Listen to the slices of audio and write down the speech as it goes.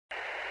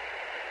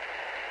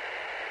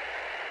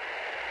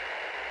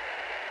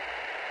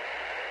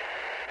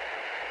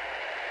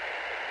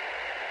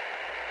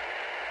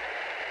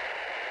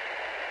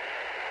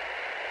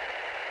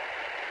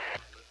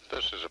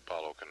This is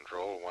Apollo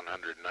Control,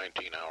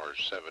 119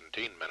 hours,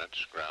 17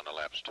 minutes, ground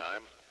elapsed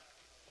time.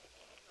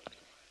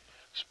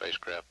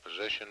 Spacecraft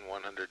position,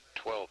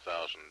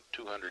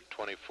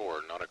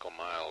 112,224 nautical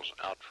miles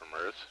out from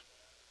Earth.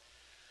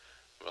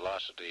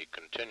 Velocity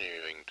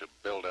continuing to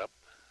build up,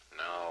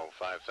 now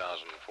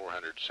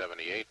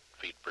 5,478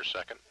 feet per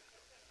second.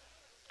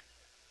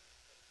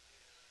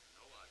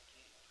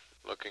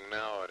 Looking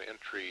now at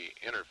entry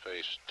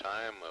interface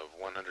time of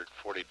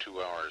 142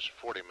 hours,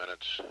 40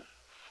 minutes,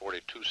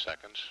 42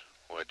 seconds,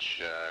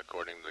 which,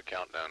 according to the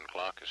countdown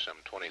clock, is some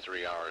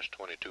 23 hours,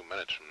 22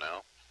 minutes from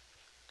now.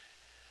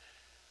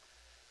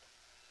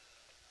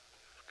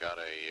 Got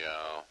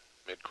a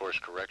mid-course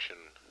correction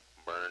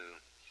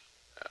burn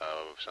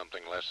of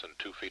something less than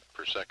 2 feet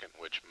per second,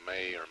 which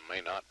may or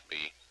may not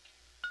be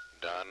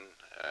done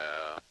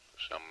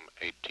some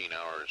 18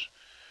 hours,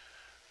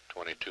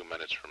 22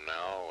 minutes from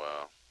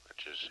now,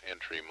 which is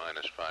entry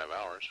minus 5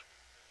 hours.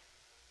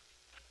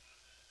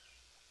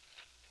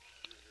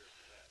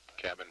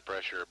 Cabin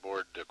pressure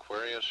aboard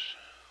Aquarius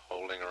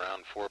holding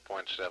around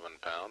 4.7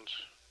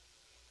 pounds.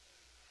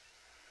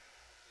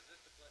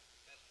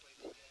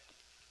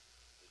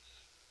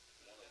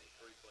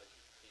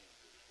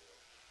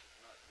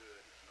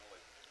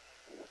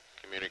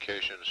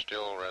 Communication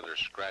still rather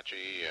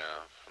scratchy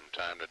from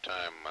time to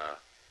time.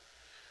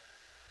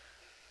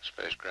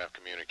 Spacecraft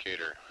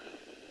communicator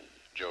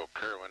Joe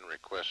Kerwin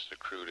requests the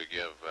crew to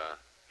give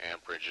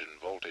amperage and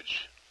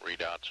voltage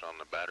readouts on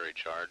the battery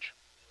charge.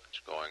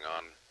 It's going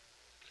on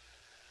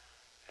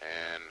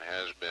and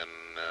has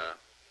been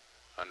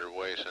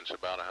underway since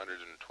about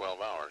 112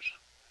 hours.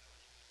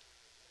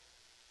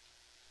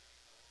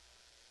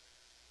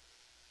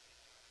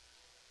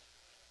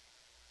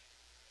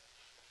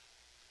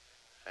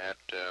 At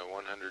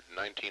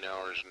 119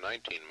 hours,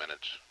 19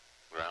 minutes,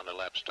 ground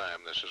elapsed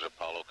time, this is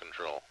Apollo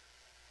Control.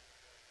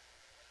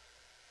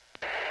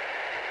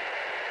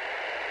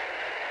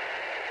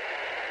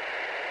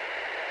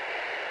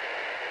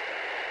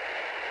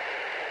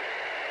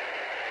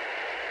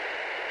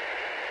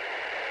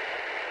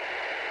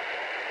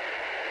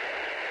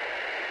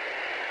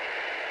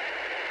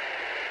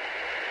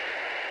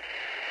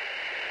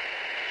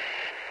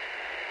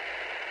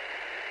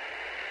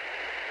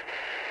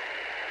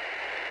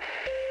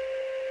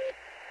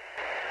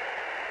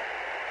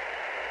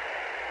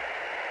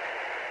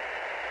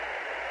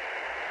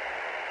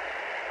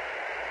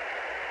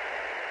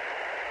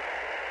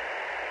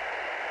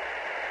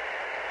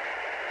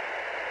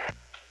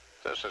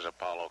 This is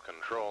Apollo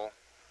Control.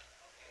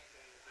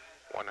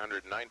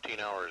 119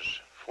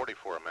 hours,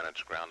 44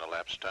 minutes ground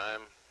elapsed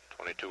time,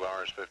 22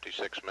 hours,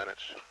 56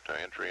 minutes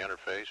to entry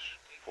interface,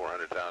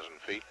 400,000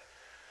 feet,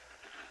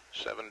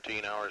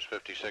 17 hours,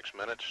 56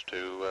 minutes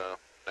to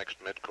next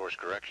mid-course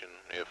correction,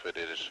 if it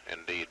is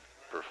indeed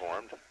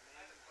performed.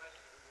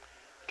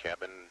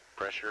 Cabin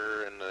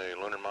pressure in the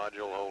lunar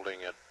module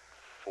holding at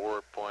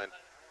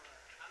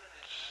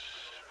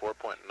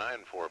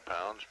 4.94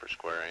 pounds per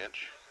square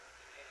inch.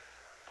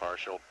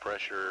 Partial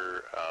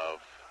pressure of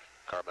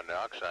carbon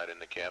dioxide in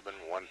the cabin,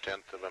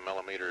 1/10 of a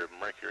millimeter of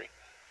mercury.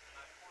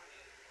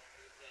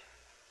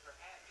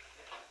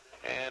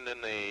 And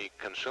in the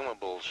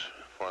consumables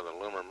for the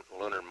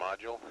lunar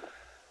module,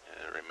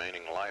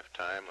 remaining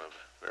lifetime of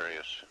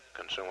various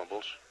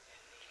consumables,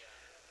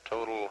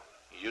 total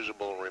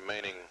usable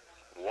remaining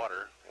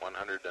water,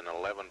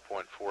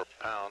 111.4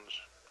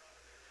 pounds.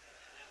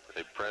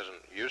 The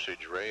present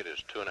usage rate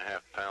is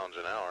 2.5 pounds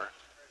an hour.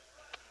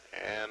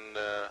 And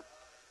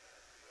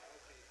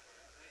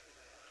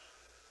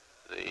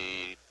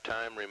the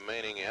time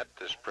remaining at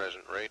this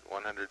present rate,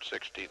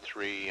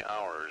 163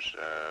 hours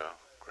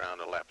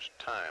ground elapsed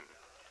time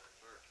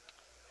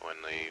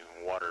when the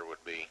water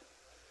would be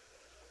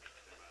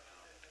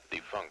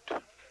defunct.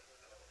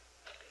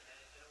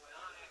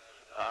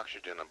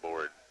 Oxygen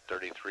aboard,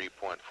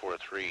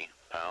 33.43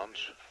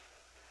 pounds,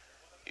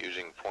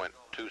 using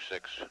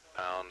 0.26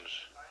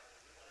 pounds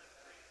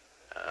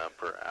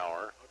per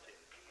hour.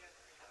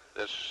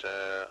 This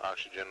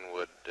oxygen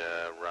would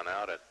run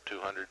out at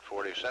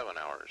 247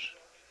 hours.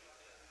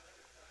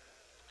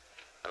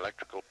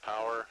 Electrical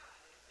power,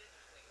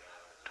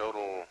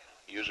 total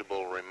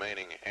usable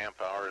remaining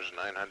amp hours,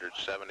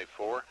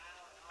 974,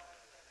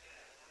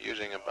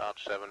 using about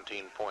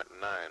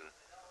 17.9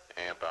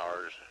 amp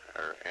hours,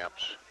 or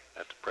amps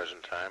at the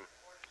present time.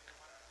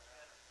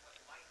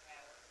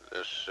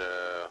 This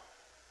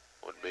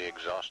would be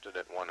exhausted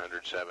at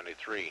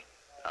 173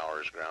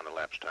 hours ground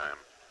elapsed time.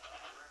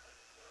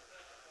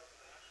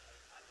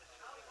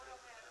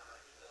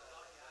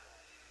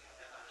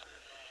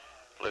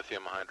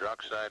 Lithium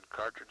hydroxide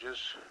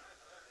cartridges,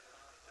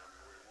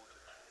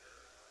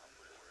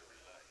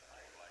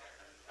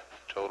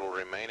 total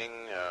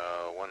remaining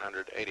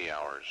 180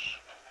 hours.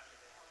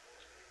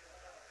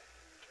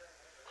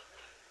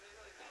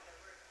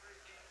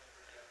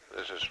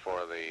 This is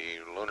for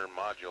the lunar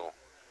module.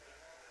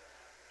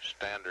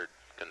 Standard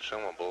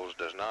consumables,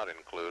 does not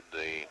include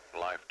the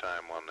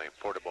lifetime on the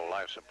portable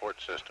life support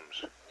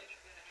systems.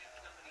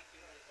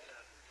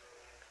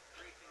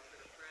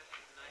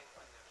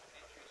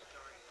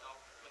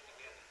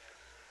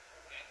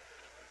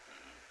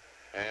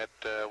 At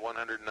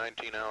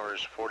 119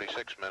 hours,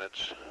 46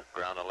 minutes,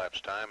 ground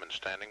elapsed time and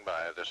standing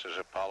by. This is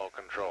Apollo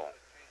Control.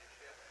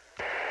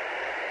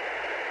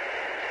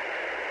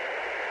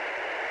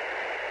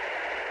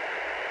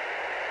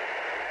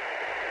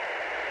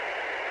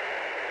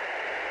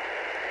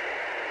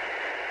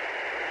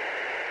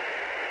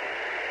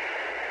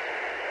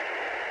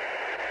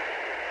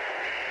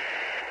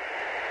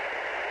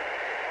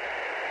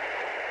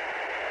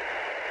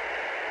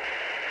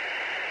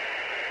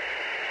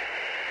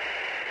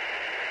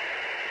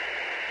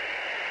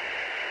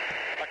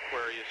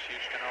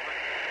 Houston, over.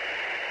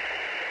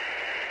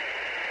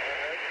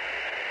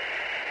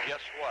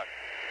 Guess what?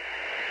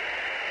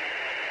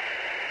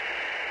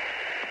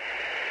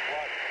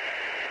 What?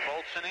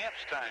 Volts and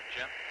amps time,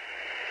 Jim.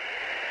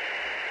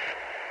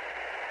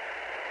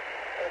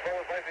 That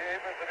was like the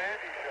Amos and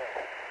Andy show.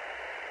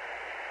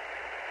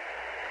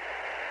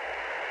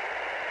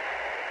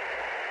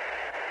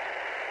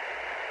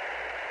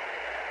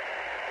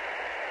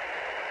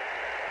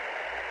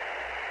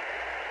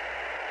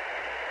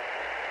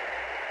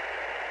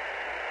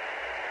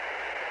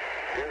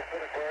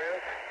 Houston,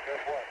 Aquarius, guess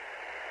what?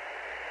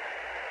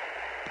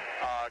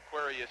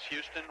 Aquarius,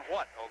 Houston,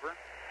 what? Over.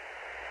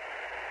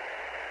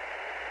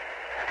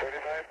 39.4, 1.26.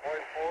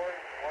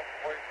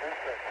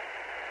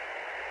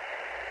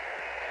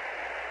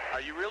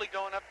 Are you really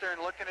going up there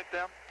and looking at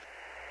them?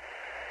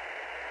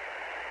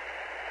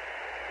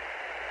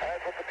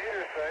 That's what the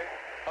meters say.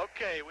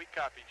 Okay, we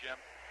copy, Jim.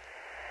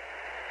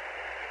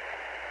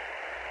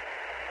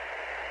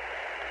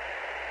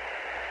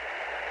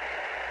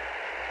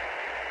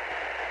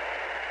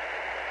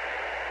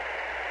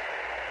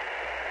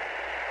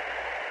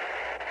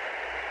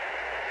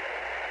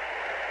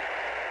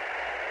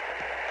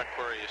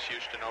 Aquarius,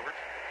 Houston, over.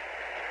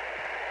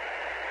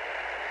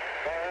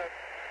 Go ahead.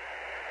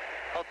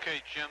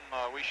 Okay, Jim,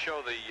 we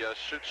show the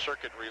suit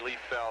circuit relief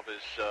valve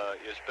is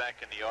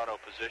back in the auto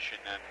position,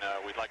 and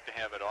we'd like to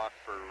have it off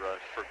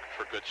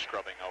for good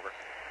scrubbing, over.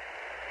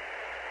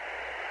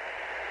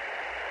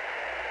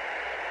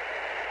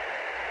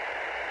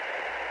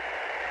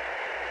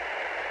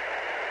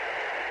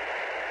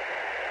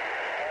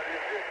 Do you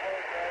see it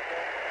closed now,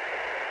 Joe?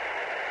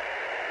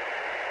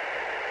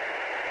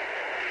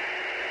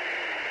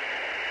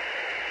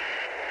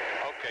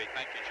 Okay,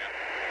 thank you, Jim.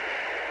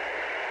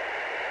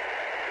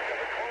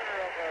 The corner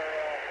of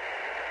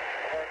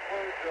our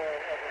closed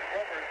of the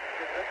rubbers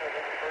gets into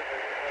them before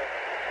they get there.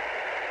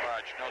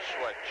 Raj, no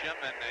sweat. Jim,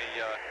 in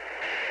a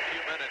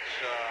few minutes,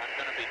 I'm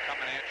going to be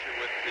coming at you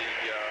with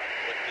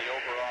the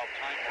overall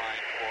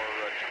timeline for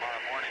tomorrow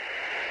morning.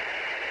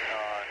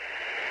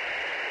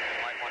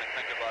 You might want to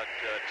think about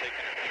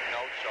taking a few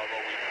notes,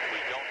 although we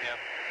don't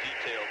have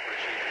detailed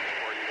procedures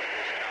for you at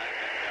this time,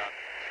 and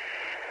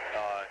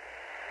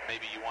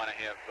maybe you want to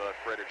have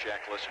Fred or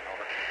Jack listen,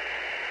 over.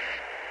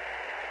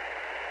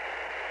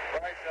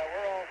 Right,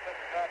 we're all set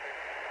to copy.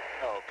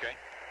 Oh, okay.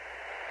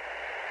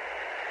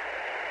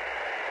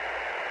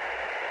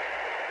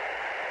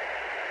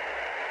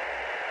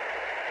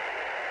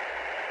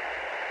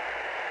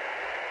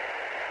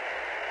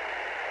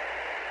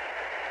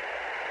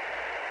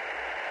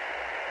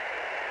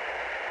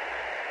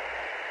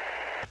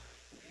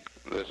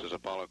 This is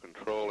Apollo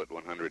Control at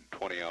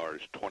 120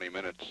 hours, 20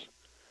 minutes.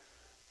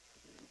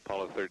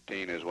 Apollo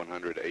 13 is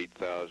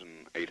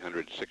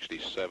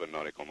 108,867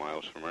 nautical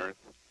miles from Earth.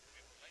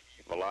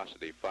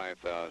 Velocity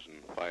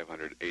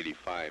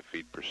 5,585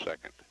 feet per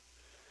second.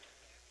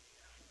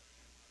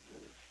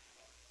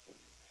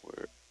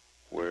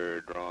 We're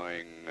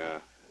drawing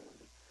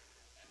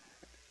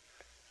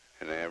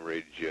an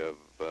average of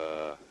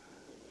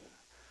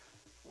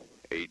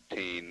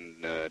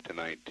 18 to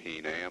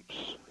 19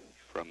 amps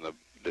from the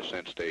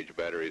descent stage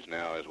batteries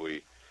now as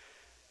we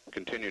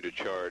continue to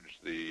charge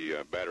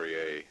the battery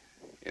A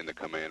in the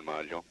command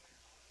module.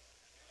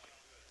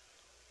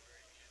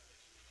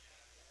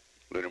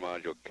 Lunar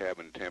module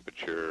cabin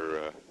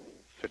temperature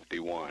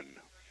 51.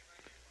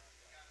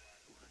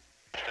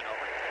 Houston,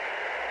 over.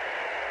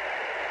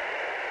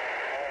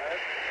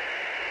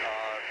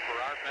 For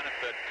our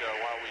benefit,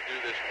 while we do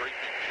this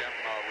briefing, Jim,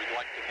 we'd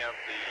like to have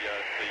the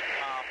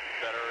comm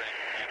better,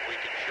 and we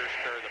can sure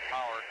spare the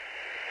power.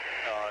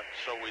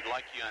 So we'd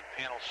like you on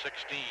panel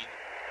 16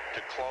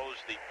 to close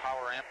the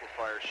power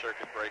amplifier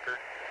circuit breaker,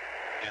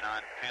 and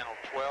on panel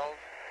 12,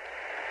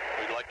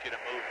 we'd like you to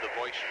move the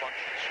voice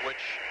function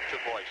switch to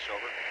voice,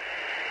 over.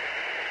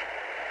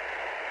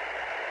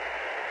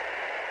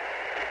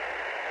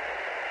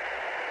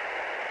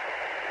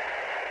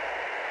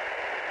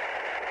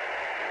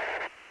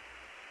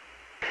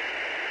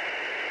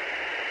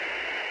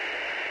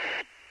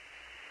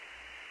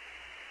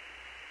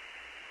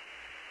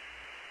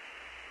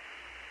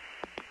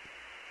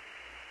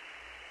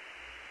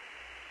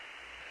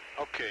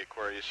 Okay,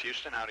 Aquarius,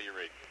 Houston, how do you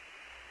read?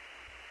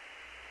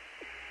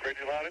 Read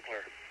you loud and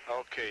clear.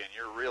 Okay, and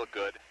you're real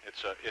good.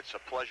 It's a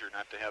pleasure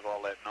not to have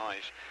all that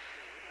noise.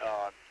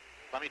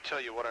 Let me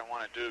tell you what I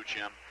want to do,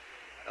 Jim.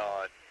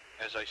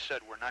 As I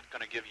said, we're not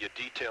going to give you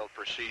detailed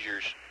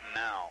procedures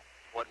now.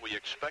 What we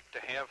expect to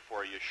have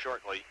for you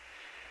shortly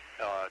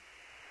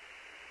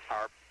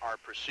our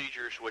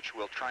procedures, which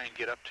we'll try and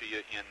get up to you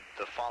in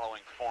the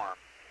following form.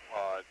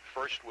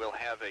 First, we'll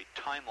have a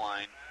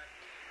timeline,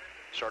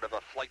 sort of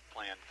a flight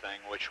plan thing,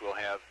 which will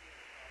have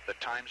the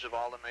times of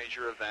all the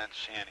major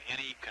events and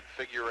any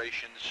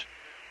configurations,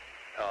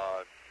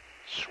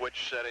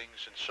 switch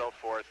settings, and so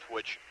forth,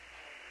 which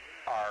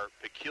are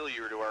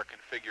peculiar to our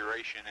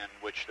configuration and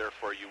which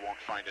therefore you won't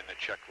find in the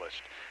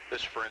checklist.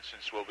 This, for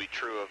instance, will be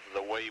true of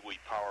the way we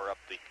power up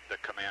the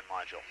command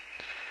module.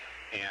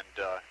 And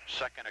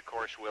second, of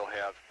course, we'll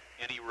have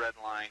any red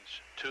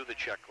lines to the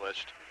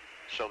checklist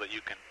so that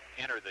you can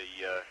enter the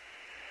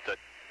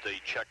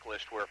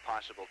checklist where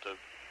possible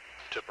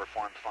to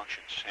perform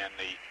functions. And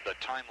the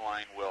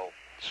timeline will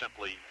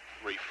simply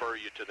refer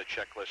you to the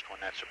checklist when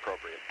that's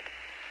appropriate.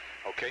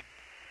 Okay?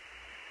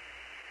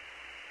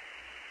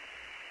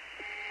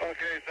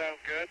 Okay, sounds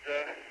good.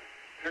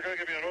 You're going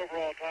to give me an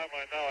overall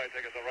timeline now, I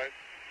think, is that right?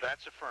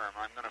 That's affirmed.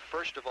 I'm going to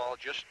first of all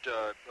just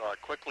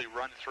quickly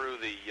run through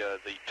the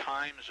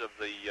times of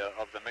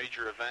the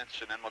major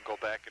events, and then we'll go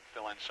back and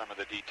fill in some of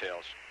the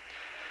details.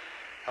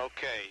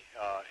 Okay,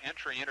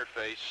 entry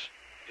interface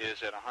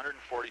is at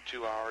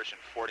 142 hours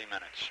and 40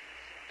 minutes.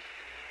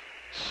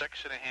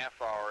 6.5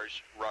 hours,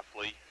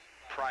 roughly,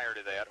 prior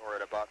to that, or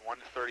at about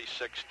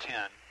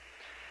 1:36:10,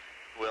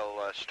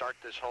 we'll start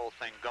this whole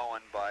thing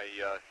going by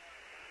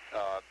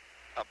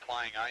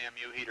applying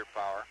IMU heater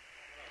power,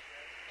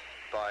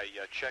 by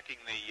checking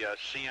the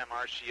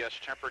CMRCS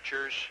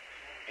temperatures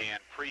and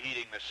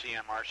preheating the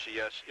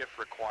CMRCS if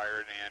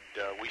required,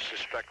 and we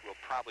suspect we'll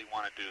probably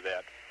want to do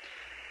that.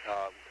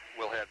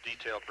 We'll have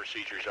detailed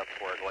procedures up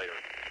for it later.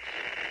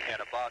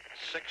 At about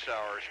 6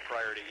 hours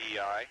prior to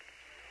EI,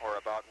 or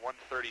about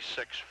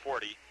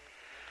 1:36:40,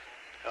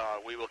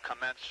 we will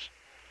commence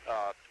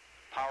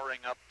powering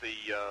up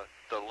the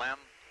LEM,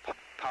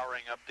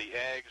 powering up the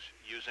AGS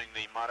using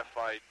the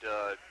modified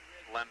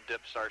LEM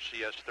DIPS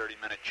RCS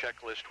 30-minute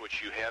checklist,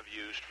 which you have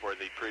used for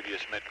the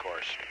previous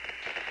mid-course.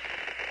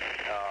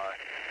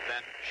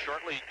 Then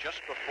shortly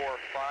just before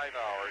 5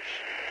 hours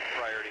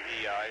prior to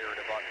EI, or at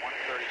about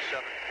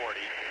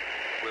 1:37:40,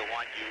 we'll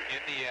want you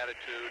in the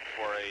attitude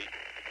for a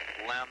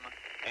LEM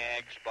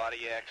AGS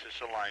body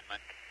axis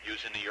alignment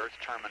using the Earth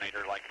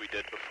Terminator like we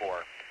did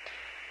before.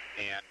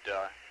 And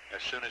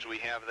as soon as we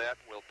have that,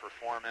 we'll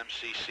perform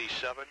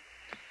MCC7,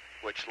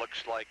 which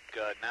looks like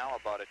now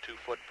about a 2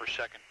 foot per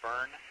second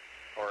burn,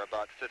 or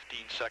about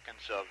 15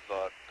 seconds of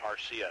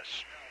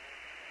RCS.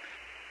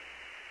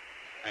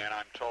 And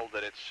I'm told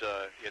that it's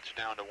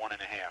down to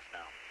 1.5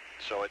 now.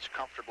 So it's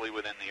comfortably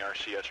within the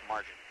RCS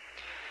margin.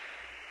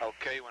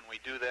 Okay, when we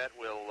do that,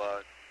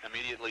 we'll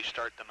immediately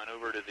start the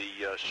maneuver to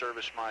the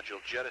service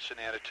module jettison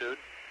attitude,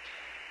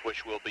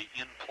 which will be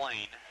in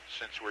plane.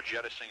 Since we're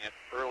jettisoning it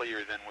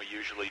earlier than we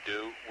usually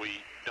do,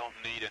 we don't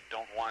need and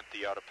don't want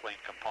the out-of-plane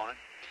component.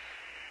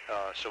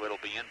 So it'll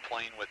be in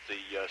plane with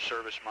the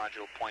service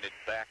module pointed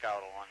back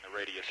out along the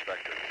radius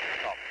vector,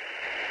 up.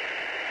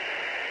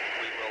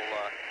 We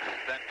will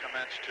then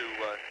commence to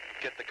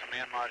get the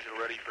command module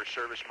ready for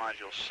service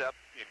module SEP,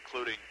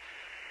 including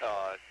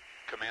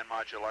command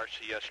module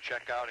RCS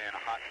checkout and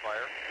a hot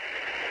fire.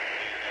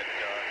 And at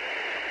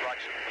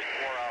approximately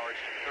 4 hours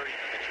and 30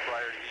 minutes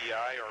prior to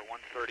EI, or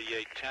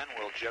 1:38:10,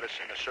 we'll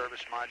jettison the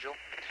service module.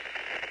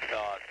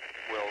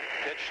 We'll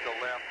pitch the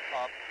LEM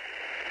up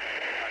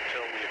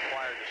until we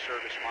acquire the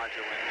service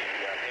module in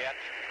the hatch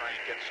and try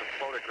and get some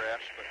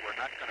photographs, but we're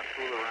not going to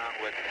fool around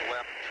with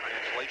LEM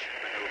translation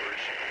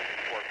maneuvers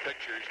or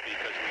pictures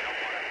because we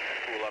don't want to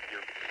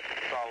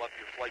foul up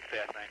your flight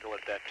path angle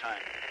at that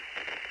time.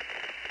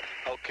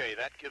 Okay,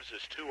 that gives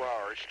us 2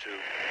 hours to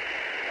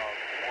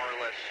more or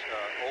less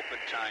open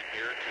time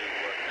here to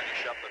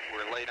finish up if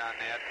we're late on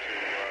that, to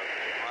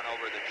run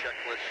over the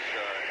checklists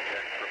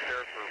and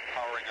prepare for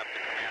powering up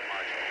the command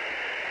module.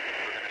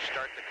 We're going to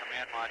start the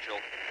command module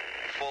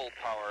full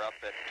power up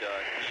at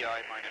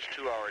EI minus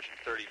 2 hours and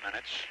 30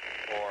 minutes,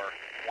 or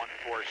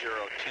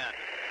 1:40:10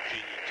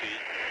 GET.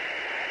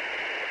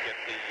 We'll get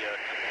the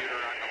computer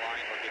on the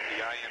line, we'll get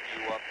the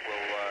IMU up,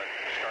 we'll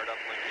start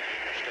uplinking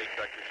your state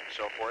vectors and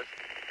so forth,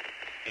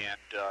 and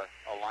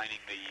aligning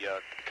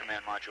the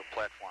command module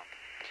platform.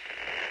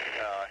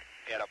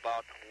 At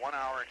about 1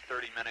 hour and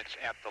 30 minutes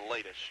at the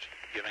latest,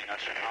 giving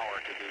us an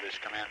hour to do this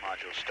command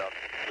module stuff,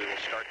 we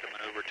will start the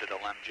maneuver to the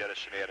LEM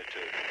jettison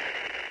attitude.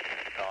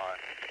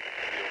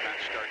 We'll then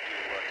start to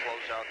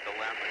close out the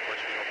LEM. Of course,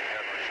 we hope to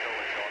have our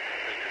stowage all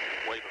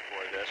configured way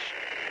before this.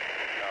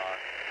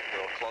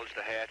 We'll close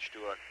the hatch,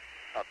 do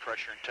a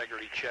pressure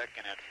integrity check,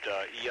 and at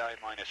EI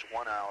minus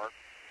 1 hour,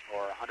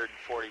 or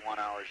 141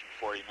 hours and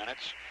 40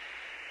 minutes,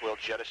 we'll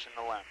jettison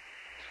the LEM.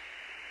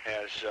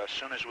 As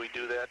soon as we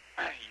do that,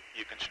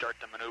 you can start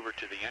the maneuver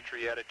to the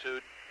entry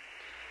attitude.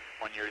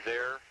 When you're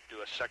there,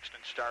 do a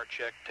sextant star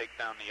check, take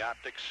down the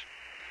optics,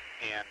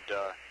 and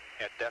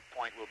at that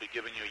point we'll be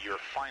giving you your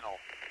final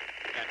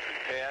entry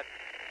pad.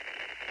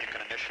 You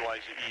can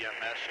initialize the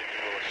EMS and you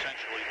will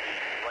essentially be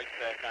right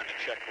back on the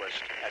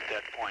checklist at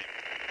that point.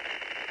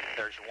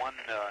 There's one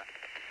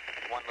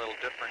little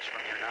difference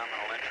from your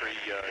nominal entry.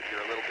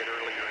 You're a little bit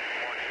earlier in the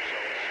morning,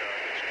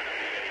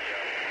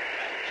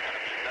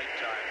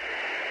 time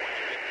when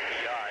you get to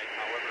EI.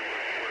 However,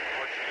 we're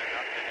fortunate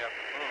enough to have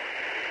the moon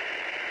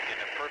in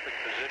a perfect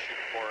position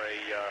for a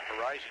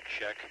horizon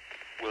check.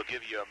 We'll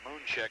give you a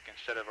moon check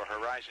instead of a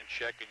horizon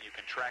check, and you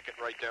can track it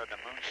right down to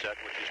moon set,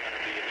 which is going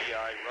to be an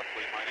EI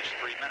roughly minus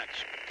 3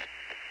 minutes.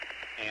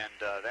 And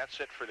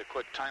that's it for the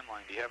quick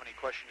timeline. Do you have any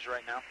questions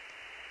right now?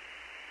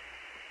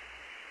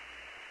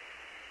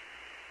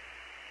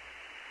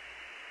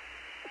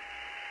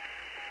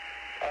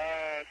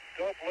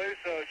 Don't believe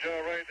so, Joe,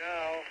 right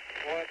now.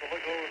 We'll have to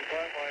look over the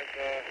timeline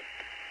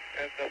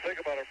and think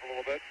about it for a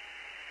little bit.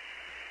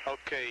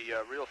 Okay,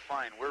 real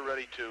fine. We're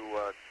ready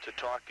to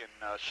talk in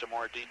some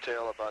more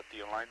detail about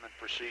the alignment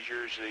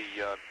procedures,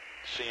 the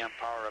CM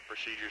power-up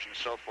procedures, and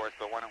so forth,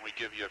 but why don't we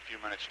give you a few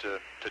minutes to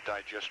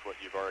digest what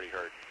you've already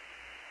heard.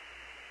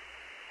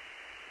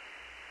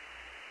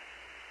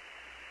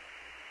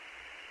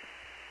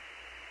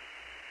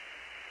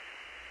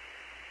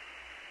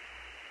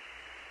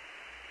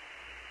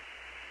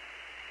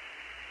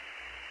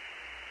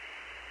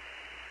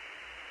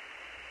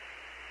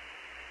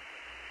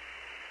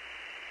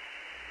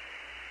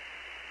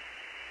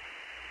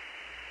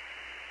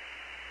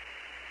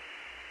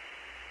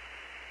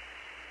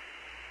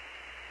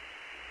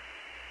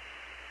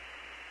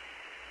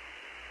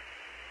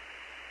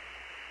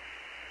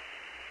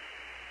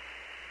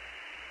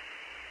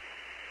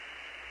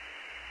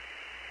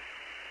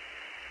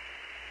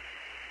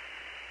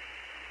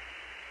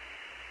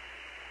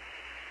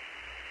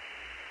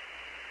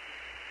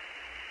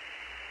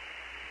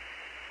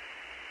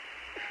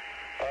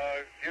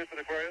 Houston,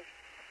 Aquarius.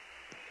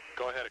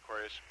 Go ahead,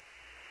 Aquarius.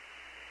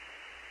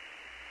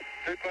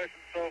 Two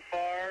questions so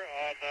far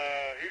on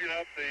heating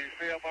up the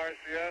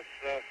CMRCS.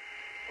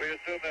 We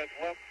assume that's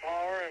LEM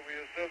power, and we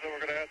assume that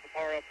we're going to have to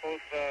power up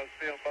both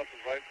CM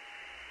buses, right?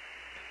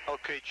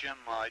 Okay, Jim.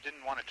 I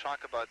didn't want to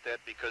talk about that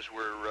because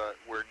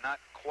we're not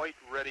quite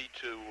ready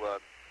to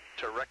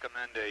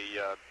recommend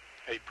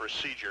a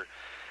procedure.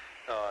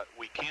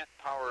 We can't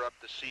power up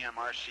the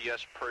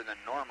CMRCS per the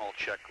normal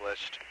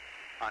checklist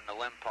on the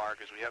LEM power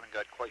because we haven't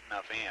got quite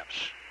enough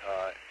amps.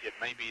 It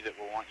may be that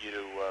we'll want you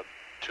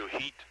to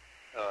heat,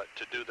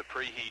 to do the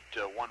preheat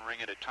one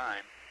ring at a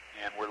time,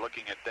 and we're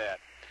looking at that.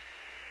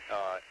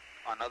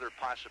 Another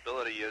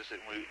possibility is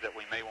that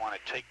we may want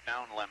to take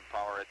down LEM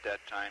power at that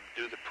time,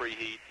 do the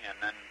preheat, and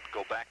then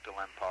go back to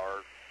LEM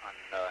power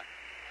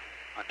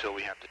until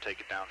we have to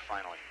take it down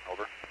finally.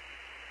 Over.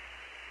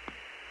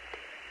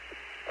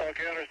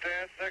 Okay,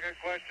 understand. Second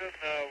question,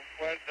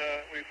 when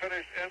we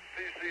finish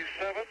MCC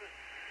 7,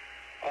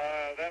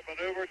 that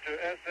maneuver to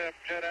SM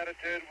jet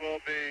attitude will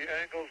be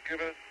angles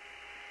given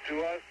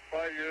to us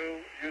by you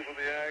using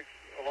the AGS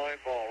aligned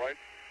ball, right?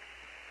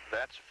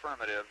 That's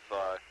affirmative.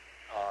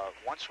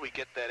 Once we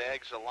get that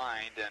AGS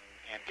aligned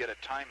and get a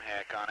time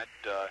hack on it,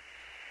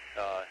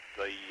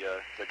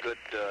 the good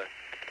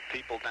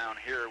people down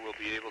here will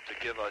be able to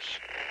give us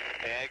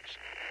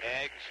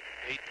AGS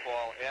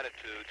 8-ball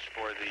attitudes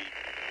for the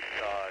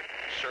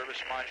service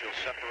module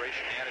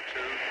separation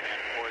attitude and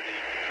for the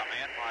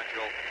command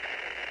module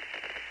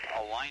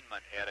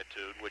alignment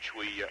attitude, which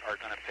we are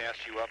going to pass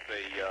you up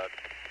a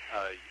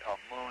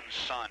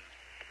moon-sun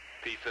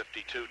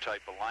P52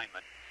 type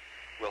alignment.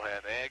 We'll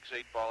have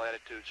AGS 8-ball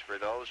attitudes for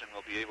those, and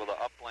we'll be able to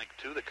uplink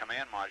to the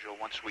command module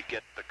once we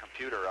get the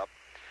computer up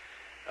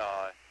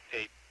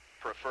a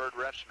preferred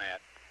refs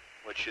mat,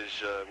 which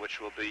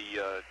will be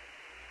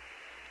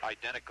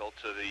identical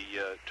to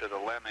the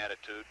LEM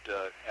attitude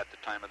at the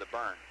time of the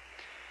burn,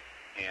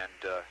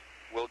 and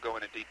we'll go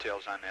into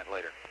details on that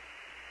later.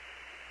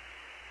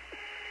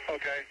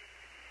 Okay.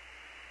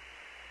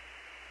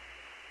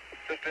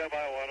 Just stand by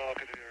one, I'll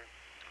continue.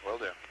 Will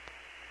do.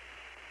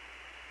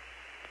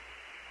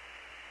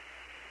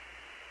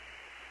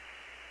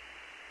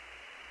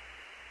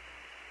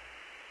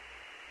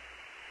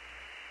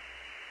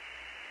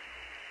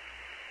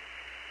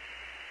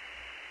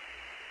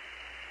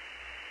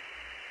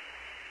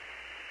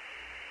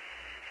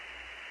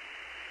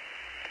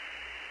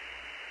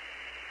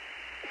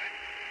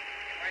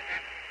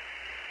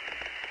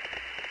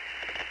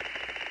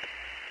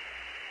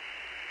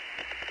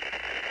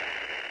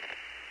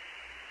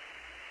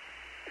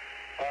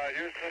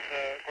 Houston,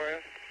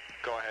 Aquarius.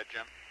 Go ahead,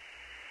 Jim.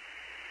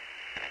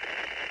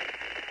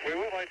 We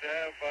would like to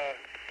have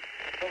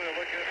somebody to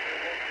look into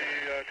what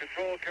the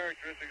control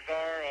characteristics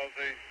are of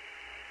the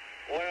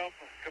LEM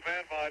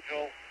command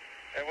module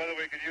and whether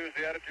we could use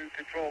the attitude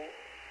controller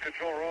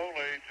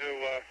only to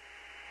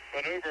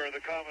maneuver the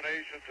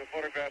combination to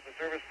photograph the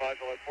service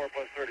module at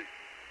 4+30.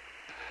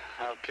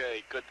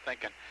 Okay, good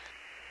thinking.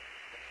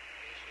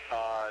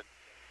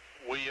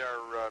 We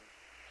are...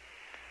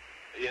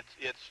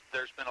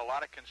 There's been a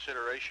lot of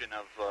consideration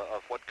of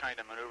what kind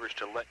of maneuvers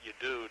to let you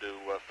do to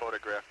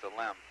photograph the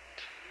LEM.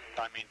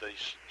 I mean, the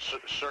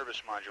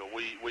service module.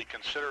 We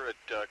consider it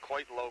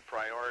quite low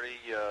priority.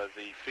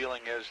 The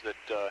feeling is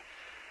that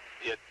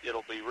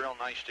it'll be real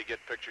nice to get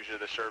pictures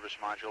of the service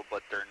module,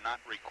 but they're not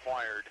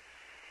required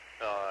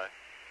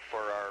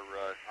for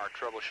our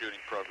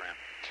troubleshooting program.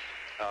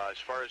 As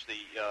far as the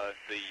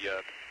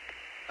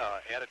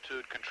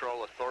attitude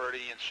control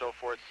authority and so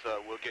forth.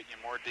 We'll get you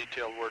more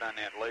detailed word on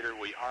that later.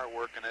 We are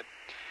working it.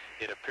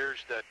 It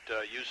appears that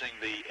using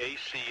the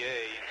ACA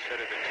instead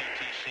of the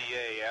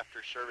TTCA after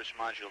service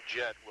module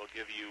jet will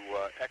give you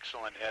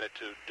excellent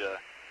attitude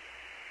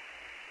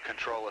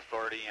control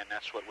authority, and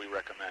that's what we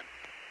recommend.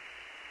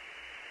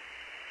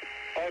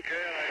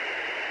 Okay, and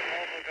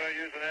I'm also going to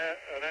use an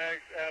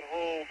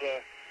at-hold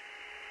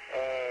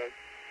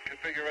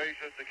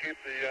configuration to keep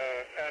the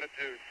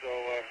attitude, so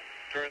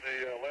turn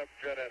the left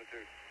jet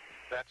attitude.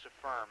 That's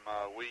affirm.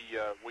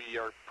 We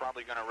are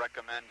probably going to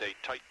recommend a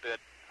tight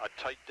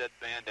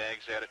deadband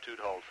AGS attitude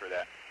hold for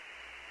that.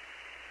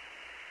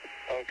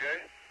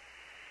 Okay.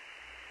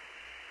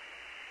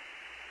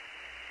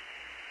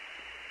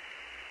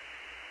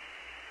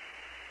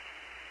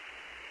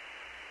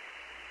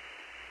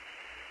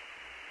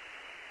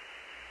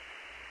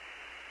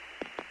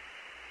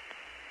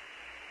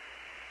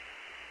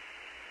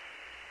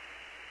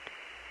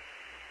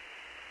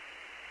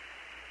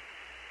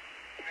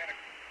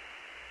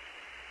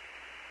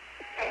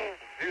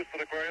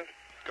 Houston Aquarius.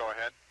 Go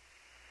ahead.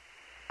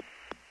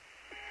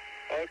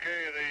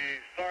 Okay,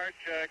 the start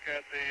check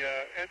at the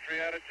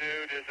entry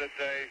attitude, is it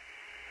a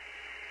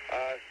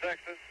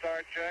sextant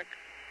start check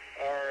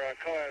or a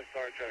coas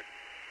start check?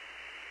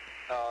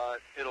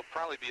 It'll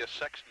probably be a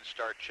sextant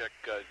start check,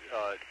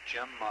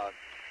 Jim.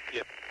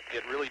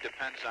 It really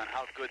depends on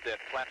how good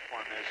that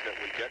platform is that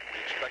we get. We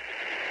expect it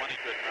to be plenty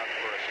good enough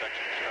for a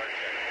sextant start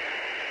check.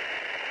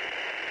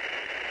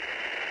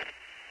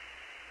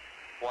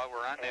 While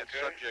we're on that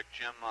subject,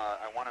 Jim,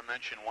 I want to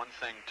mention one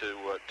thing to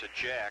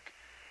Jack.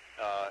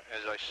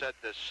 As I said,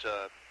 this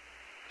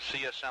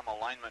CSM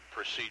alignment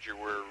procedure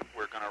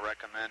we're going to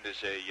recommend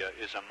is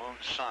a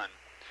moon-sun,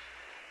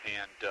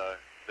 and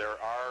there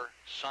are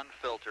sun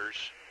filters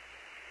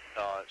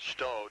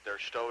stowed. They're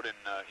stowed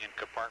in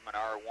compartment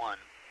R1.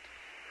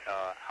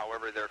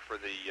 However, they're for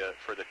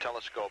the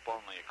telescope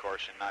only, of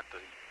course, and not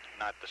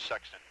the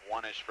sextant.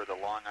 One is for the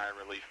long eye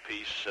relief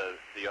piece,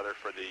 the other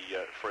for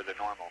the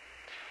normal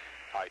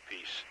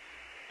eyepiece.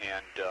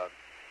 And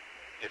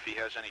if he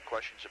has any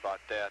questions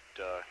about that,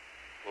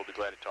 we'll be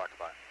glad to talk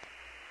about it.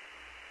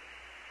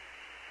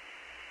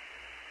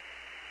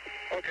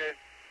 Okay.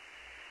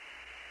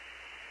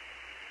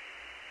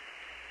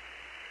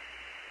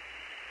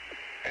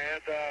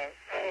 And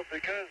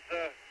because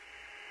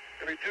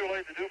it'll be too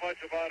late to do much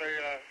about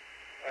a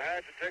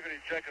hatch integrity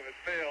check if it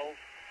fails,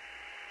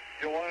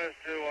 you'll want us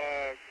to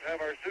have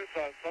our suits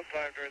on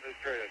sometime during this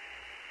period.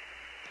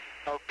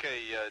 Okay,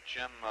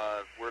 Jim,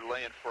 we're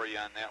laying for you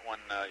on that one.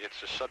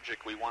 It's a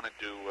subject we wanted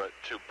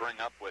to bring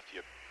up with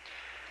you.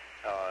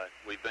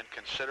 We've been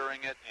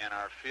considering it, and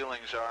our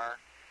feelings are,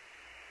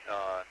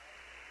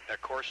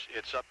 of course,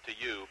 it's up to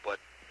you, but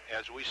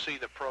as we see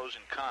the pros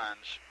and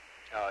cons,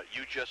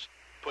 you just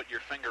put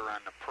your finger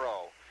on the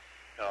pro.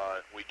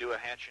 We do a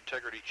hatch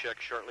integrity check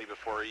shortly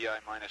before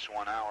EI minus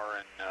 1 hour,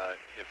 and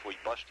if we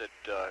bust it,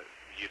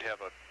 you'd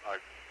have a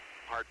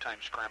hard time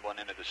scrambling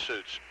into the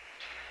suits.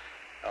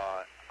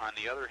 On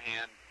the other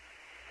hand,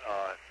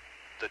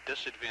 the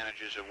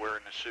disadvantages of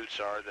wearing the suits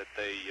are that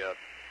they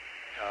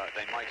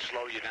might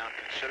slow you down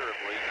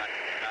considerably,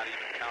 not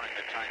even counting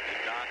the time to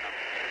don them.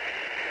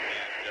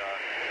 And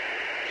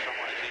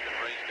someone has even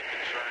raised the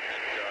concern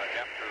that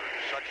after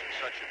such and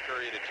such a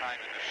period of time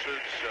in the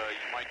suits,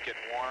 you might get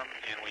warm,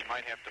 and we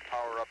might have to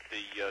power up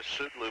the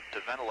suit loop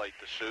to ventilate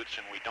the suits,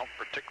 and we don't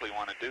particularly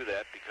want to do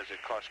that because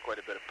it costs quite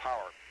a bit of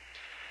power.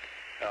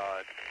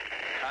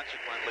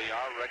 Consequently,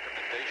 our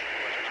recommendation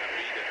was going to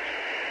be that you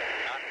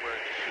not wear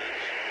the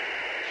suits,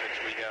 since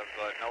we have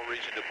no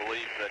reason to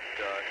believe that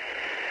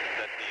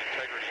the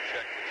integrity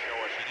check would show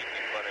us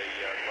anything but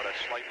a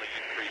slightly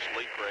increased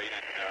leak rate,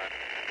 and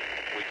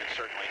we can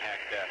certainly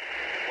hack that.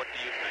 What do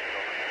you think,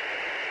 Over?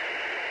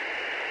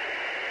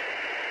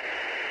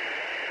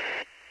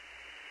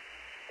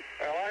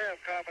 Well, I have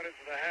confidence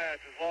in the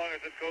hatch. As long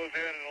as it goes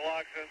in and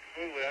locks in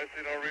smoothly, I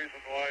see no reason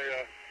why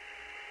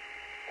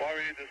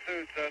we need the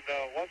suits. And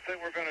one thing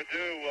we're going to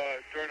do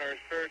during our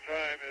spare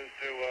time is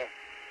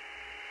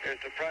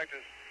to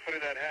practice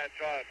putting that hatch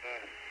on,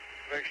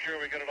 make sure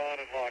we get it on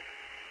and locked.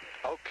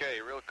 Okay,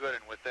 real good.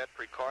 And with that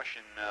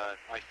precaution,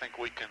 I think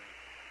we can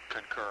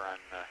concur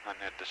on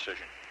that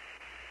decision.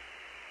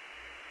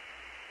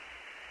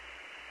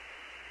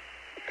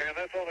 And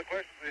that's all the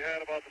questions we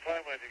had about the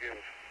timeline you gave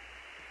us.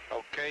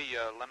 Okay,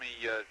 let me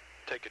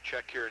take a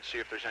check here and see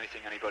if there's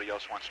anything anybody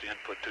else wants to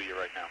input to you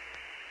right now.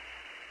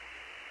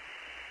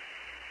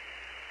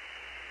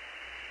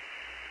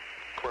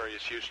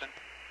 Aquarius, Houston.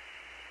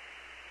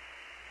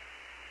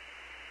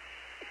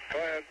 Go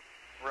ahead.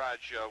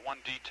 Raj, one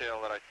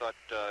detail that I thought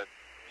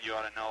you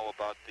ought to know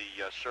about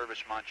the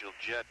service module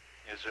jet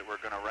is that we're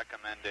going to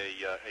recommend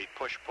a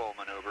push-pull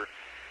maneuver.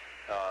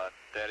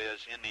 That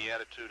is, in the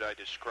attitude I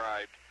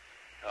described,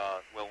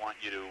 we'll want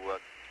you to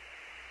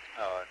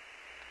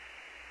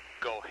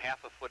go half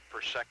a foot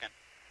per second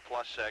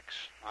plus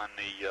X on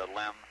the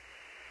LEM,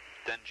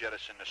 then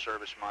jettison the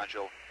service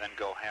module, then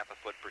go half a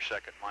foot per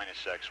second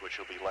minus X, which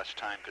will be less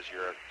time because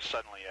you're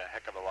suddenly a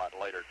heck of a lot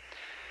lighter.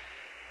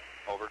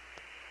 Over.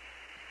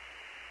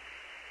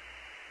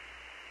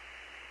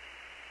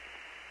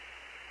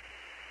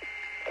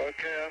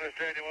 Okay, I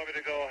understand you want me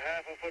to go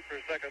half a foot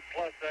per second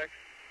plus X,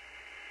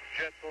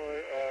 jet to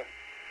a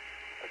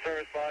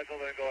service module,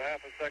 then go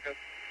half a second,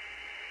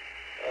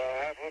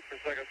 half a foot per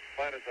second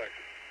minus X.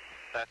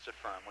 That's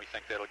affirmed. We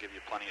think that'll give you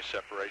plenty of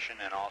separation,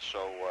 and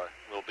also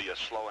will be a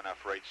slow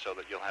enough rate so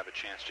that you'll have a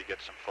chance to get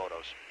some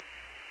photos.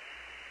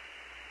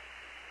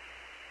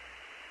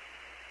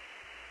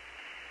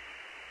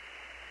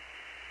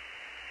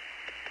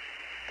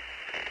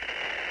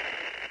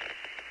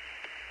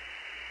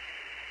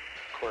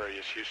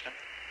 Aquarius, Houston.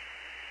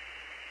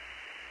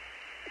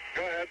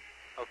 Go ahead.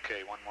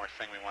 Okay, one more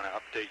thing we want to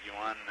update you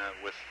on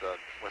with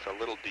a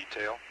little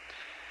detail.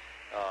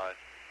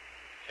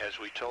 As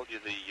we told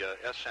you, the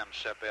SM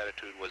SEP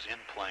attitude was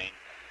in plane.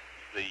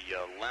 The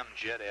LEM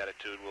jet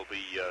attitude will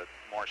be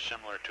more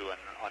similar to a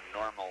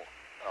normal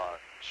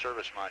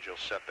service module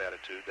SEP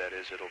attitude. That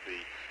is, it'll be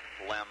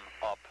LEM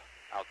up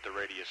out the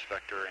radius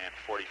vector and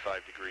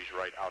 45 degrees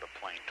right out of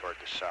plane toward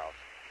the south.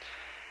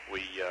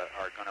 We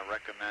are going to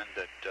recommend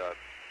that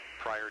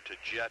prior to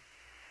jet,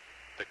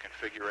 the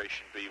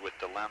configuration be with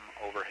the LEM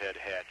overhead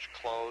hatch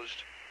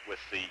closed, with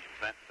the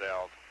vent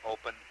valve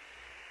open,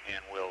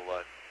 and we'll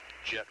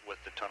jet with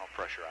the tunnel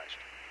pressurized.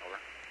 Over.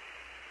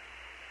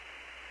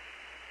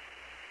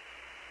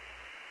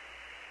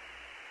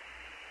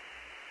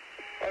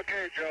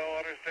 Okay, Joe,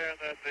 understand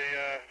that the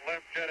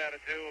LEM jet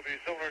attitude will be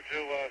similar to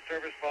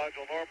service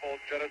module normal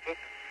Jettison,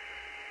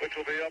 which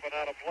will be up and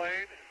out of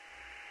plane.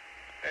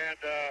 And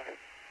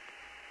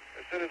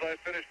as soon as I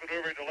finish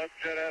maneuvering the LEM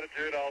jet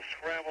attitude, I'll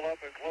scramble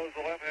up and close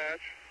the LEM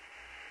hatch,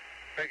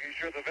 making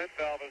sure the vent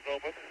valve is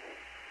open.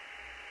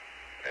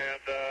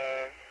 And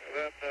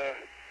then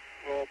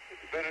we'll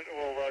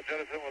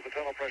jettison with the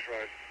tunnel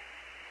pressurized.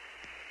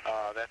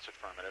 That's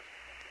affirmative.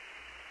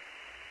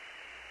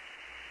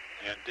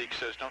 And Deke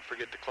says, don't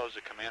forget to close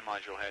the command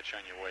module hatch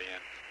on your way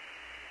in.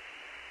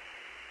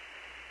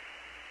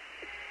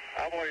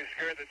 I'm always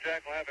scared that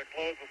Jack will have it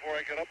closed before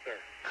I get up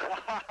there.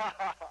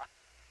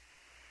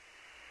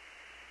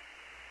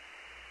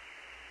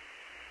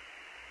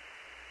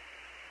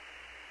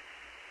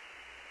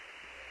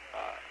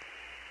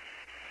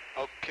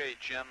 Okay,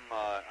 Jim,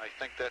 I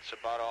think that's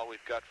about all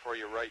we've got for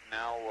you right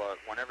now.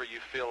 Whenever you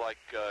feel like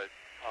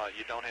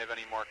you don't have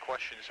any more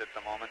questions at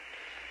the moment,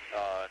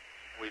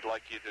 we'd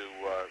like you to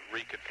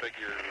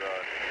reconfigure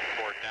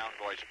for down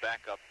voice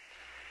backup,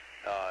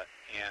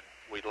 and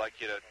we'd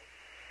like you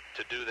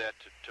to do that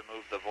to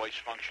move the voice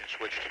function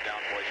switch to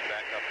down voice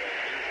backup as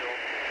usual,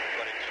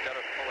 but instead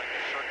of pulling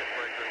the circuit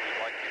breaker,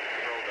 we'd like you to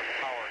throw the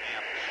power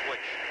amp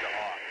switch to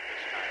off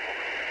this time.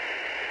 Over.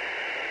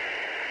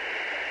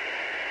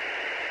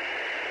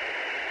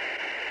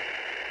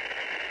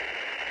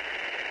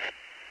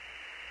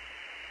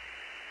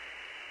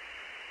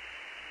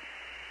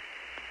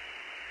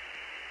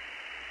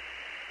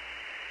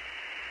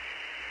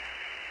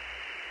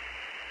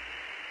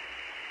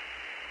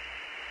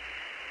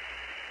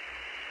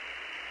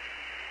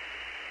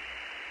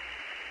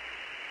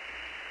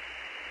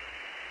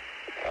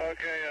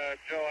 Okay,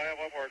 Joe, I have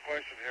one more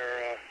question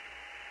here.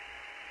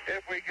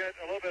 If we get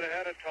a little bit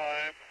ahead of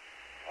time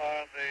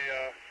on the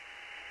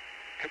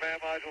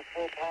command module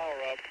full power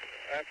up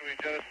after we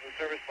jettison the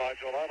service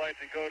module, I'd like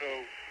to go to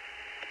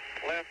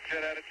LEM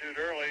jet attitude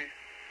early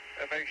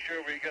and make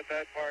sure we get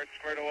that part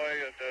squared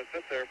away and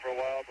sit there for a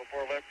while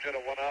before LEM jet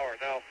at 1 hour.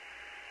 Now,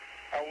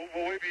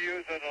 will we be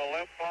using a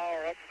LEM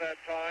power up to that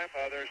time?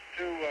 There's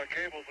two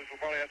cables which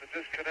we'll probably have to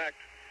disconnect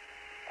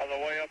on the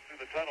way up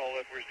through the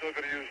tunnel if we're still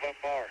going to use LEM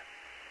power.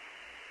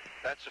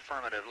 That's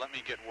affirmative. Let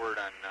me get word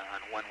on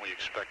when we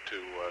expect to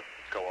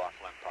go off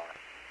LEM power.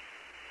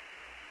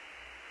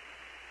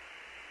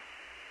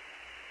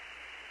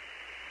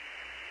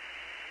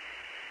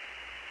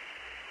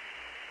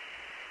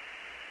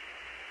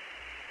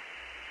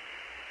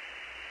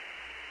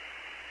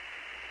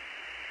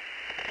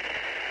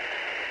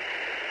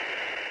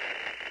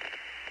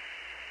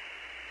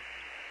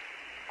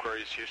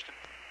 Aquarius, Houston.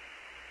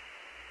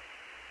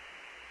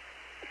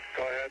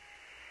 Go ahead.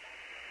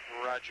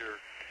 Roger.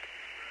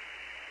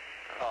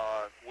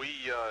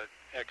 We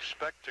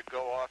expect to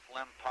go off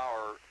LEM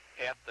power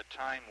at the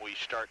time we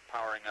start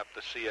powering up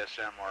the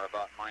CSM, or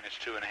about minus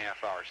 2.5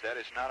 hours. That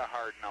is not a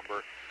hard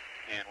number,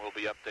 and we'll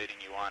be updating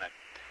you on it.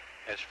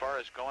 As far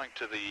as going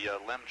to the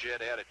LEM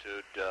jet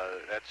attitude,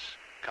 that's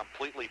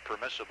completely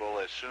permissible.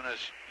 As soon as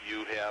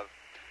you have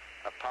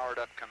a powered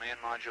up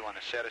command module and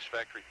a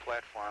satisfactory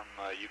platform,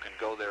 you can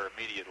go there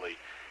immediately.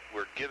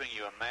 We're giving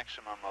you a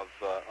maximum of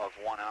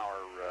 1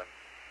 hour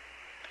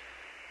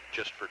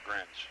just for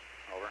grins.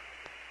 Over.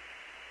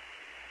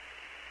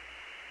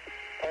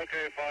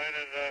 Okay, fine,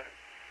 and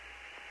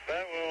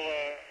that will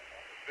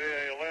be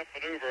a LEM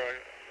maneuver,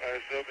 I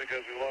assume,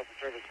 because we lost the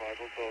service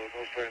module, so there's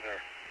no strain there.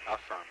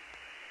 Affirm.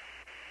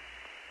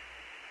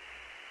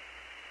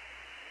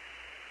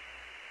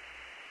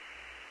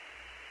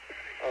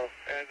 Oh,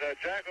 and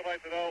Jack would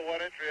like to know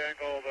what entry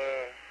angle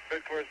the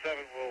mid-course 7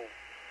 will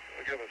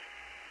give us.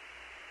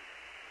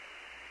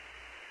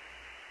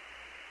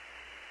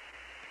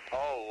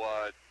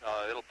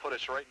 it'll put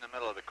us right in the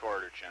middle of the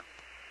corridor, Jim.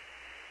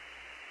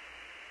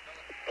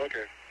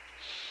 Okay.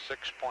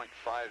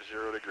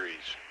 6.50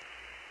 degrees.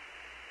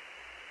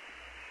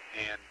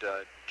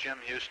 And Jim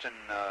Houston,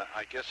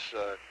 I guess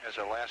as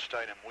a last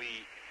item,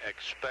 we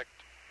expect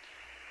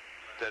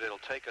that it'll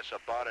take us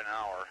about an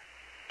hour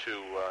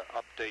to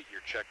update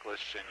your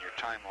checklists and your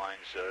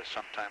timelines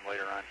sometime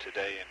later on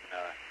today, and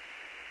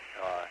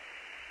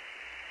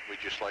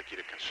we'd just like you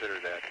to consider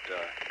that.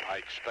 I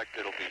expect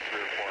it'll be 3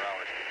 or 4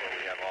 hours before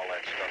we have all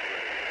that stuff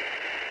ready.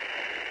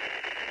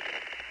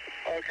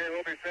 Okay,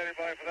 we'll be standing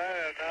by for that,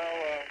 and now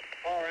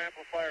power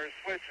amplifier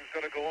switch is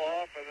going to go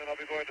off, and then I'll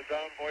be going to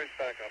down voice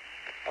backup.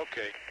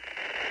 Okay.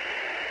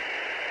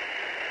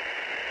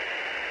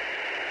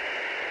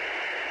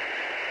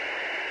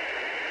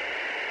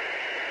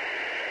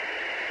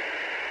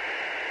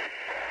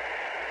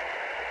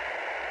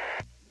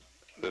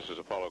 This is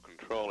Apollo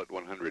Control at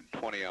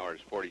 120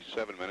 hours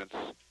 47 minutes.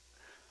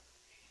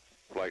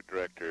 Flight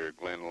Director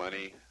Glenn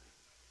Lenny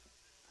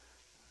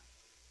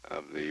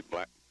of the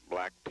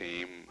Black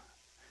Team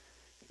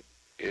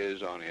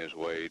is on his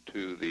way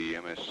to the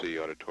MSC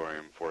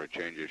auditorium for a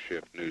change of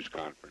shift news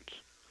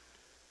conference.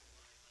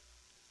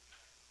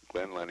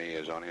 Glenn Lenny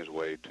is on his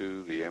way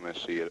to the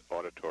MSC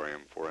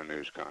auditorium for a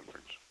news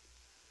conference.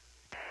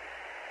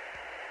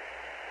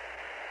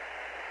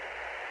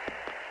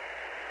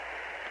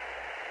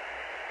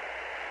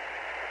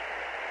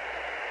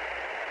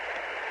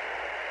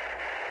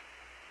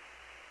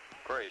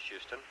 Aquarius,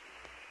 Houston.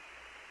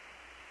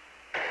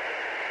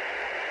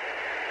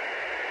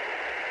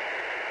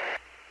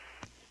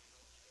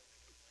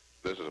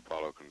 This is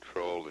Apollo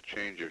Control. The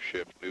change of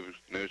shift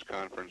news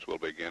conference will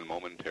begin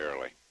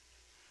momentarily.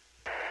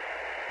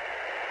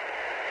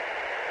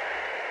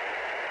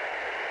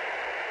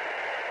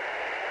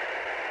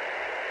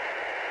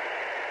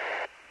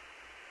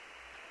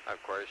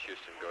 Aquarius,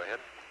 Houston, go ahead.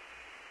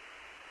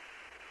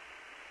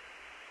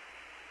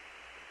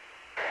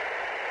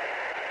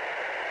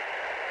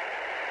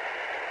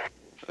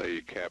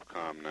 The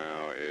Capcom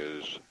now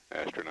is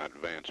astronaut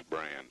Vance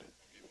Brand.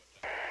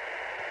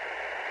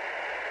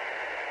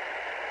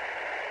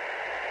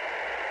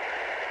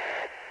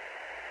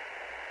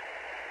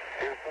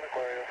 Houston,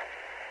 Aquarius.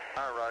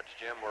 Roger,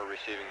 Jim, we're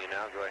receiving you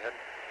now. Go ahead.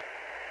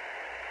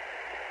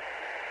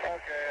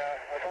 Okay,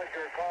 I thought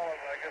you were calling.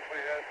 I guess we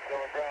had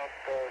some ground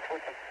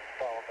switching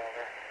problem down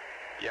there.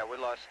 Yeah, we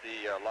lost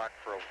the lock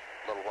for a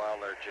little while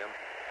there, Jim.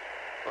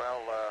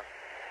 Well,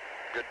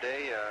 good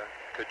day.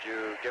 Could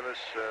you give us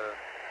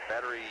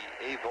battery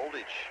A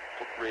voltage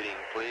reading,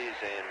 please,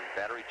 and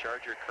battery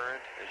charger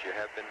current, as you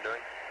have been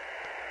doing?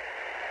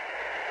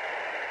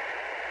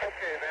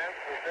 Okay, man.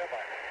 We'll stand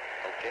by.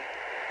 Okay.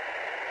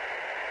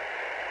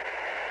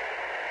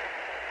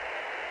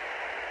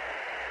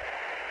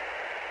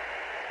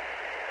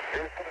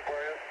 Houston,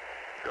 Aquarius.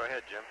 Go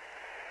ahead, Jim.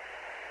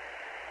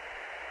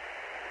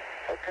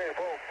 Okay,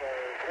 both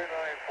 39.5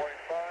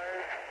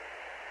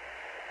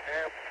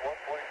 amp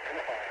 1.25.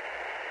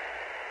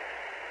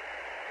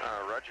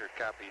 Roger,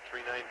 copy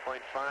 39.5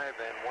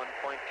 and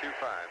 1.25.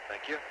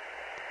 Thank you.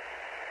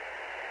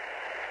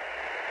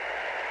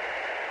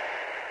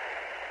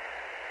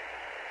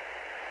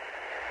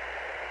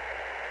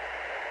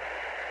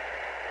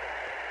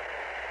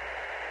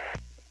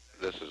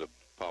 This is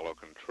Apollo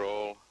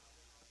Control.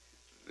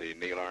 The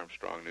Neil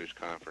Armstrong News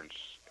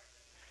Conference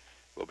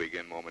will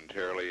begin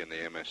momentarily in the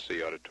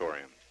MSC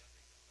auditorium.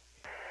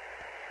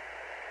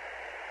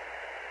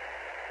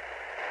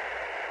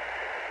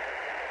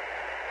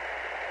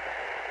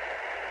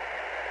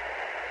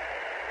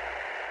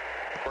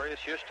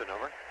 Aquarius, Houston,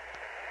 over.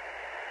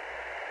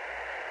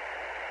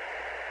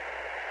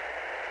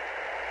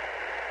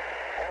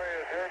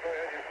 Aquarius here, go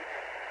ahead, Houston.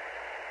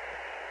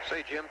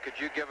 Say, Jim, could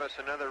you give us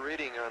another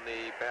reading on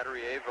the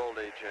battery A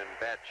voltage and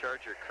bat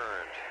charger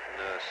current and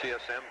the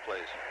CSM,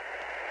 please?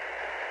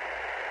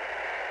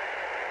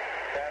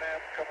 That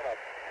amp's coming up.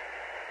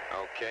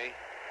 Okay.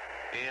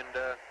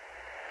 And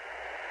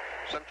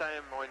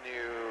sometime when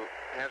you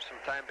have some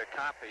time to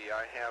copy,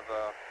 I have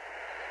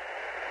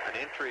an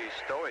entry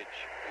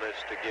stowage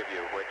list to give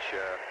you, which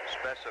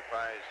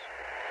specifies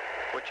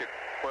which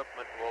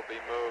equipment will be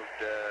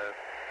moved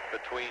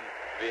between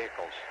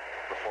vehicles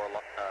before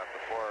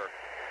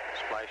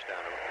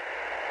splashdown.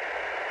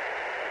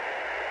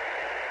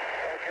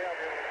 Okay, I'll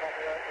be able to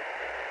copy that.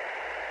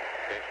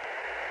 Okay.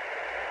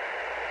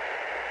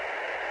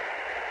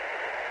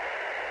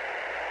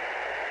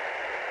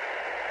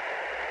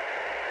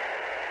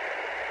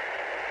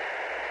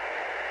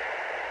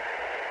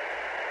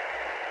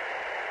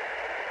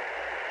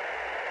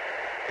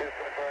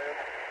 Houston, Aquarius.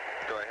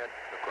 Go ahead,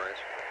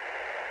 Aquarius.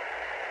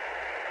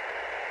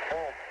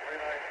 Both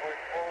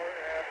 39.4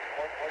 and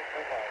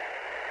 1.25.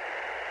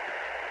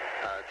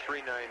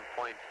 39.4,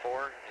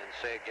 and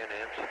say again,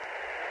 amps. 1.25.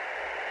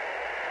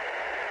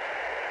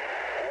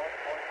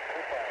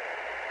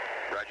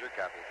 Roger,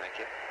 copy, thank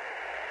you.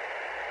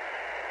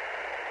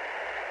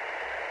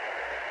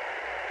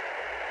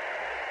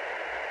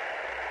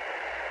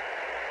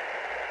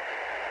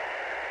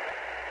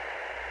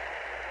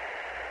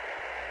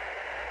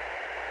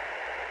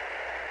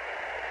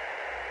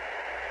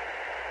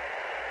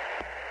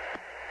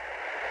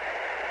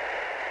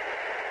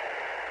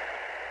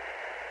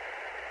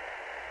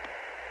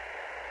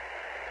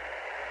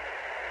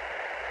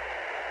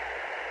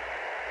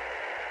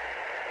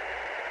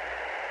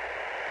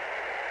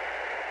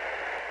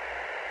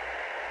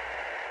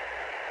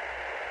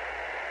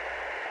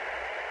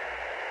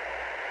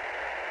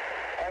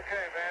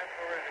 Okay, Vance,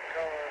 we're ready to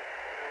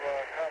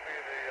copy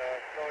the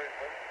stowage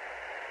list.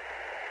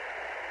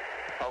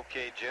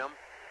 Okay, Jim.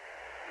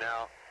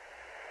 Now,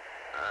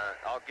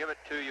 I'll give it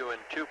to you in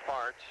two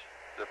parts.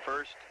 The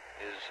first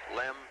is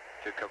LEM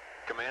to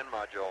command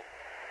module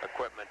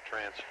equipment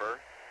transfer.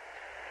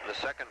 And the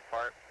second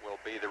part will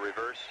be the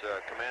reverse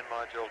command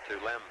module to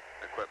LEM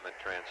equipment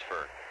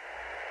transfer.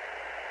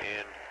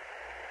 And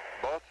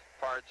both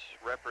parts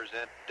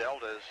represent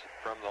deltas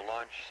from the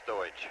launch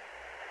stowage.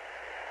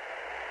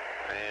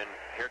 And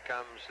here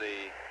comes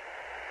the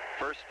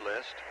first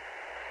list,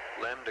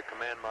 LEM to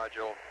command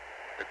module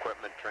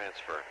equipment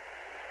transfer.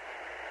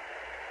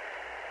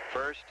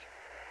 First,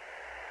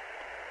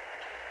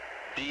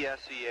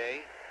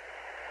 DSEA,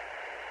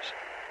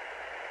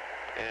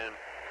 and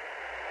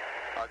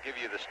I'll give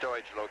you the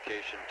stowage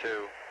location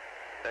too.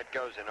 That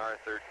goes in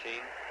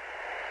R13.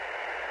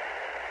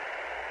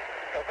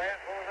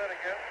 Vance, what was that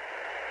again?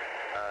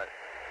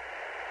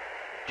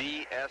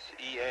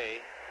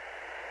 DSEA,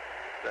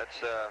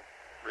 that's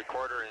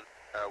recorder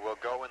will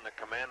go in the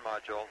command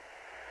module.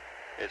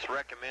 It's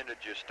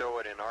recommended you stow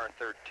it in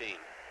R13.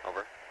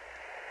 Over.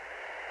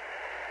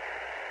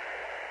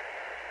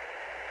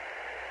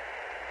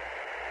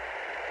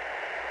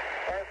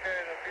 Okay,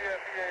 the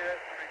BFEA,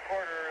 that's the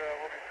recorder,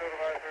 will be stowed in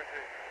R13.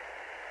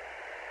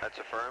 That's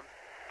affirmed.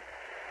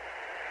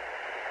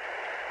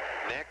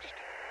 Next,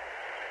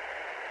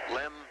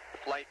 LEM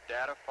flight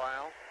data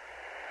file.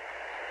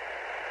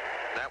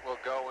 That will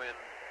go in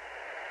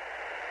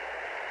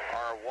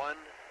R1,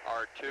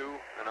 R2,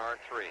 and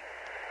R3.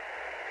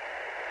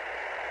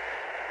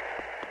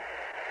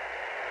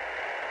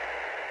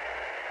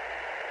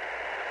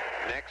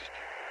 Next,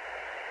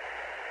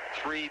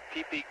 3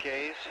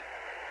 PPKs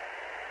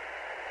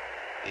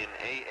in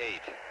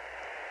A8.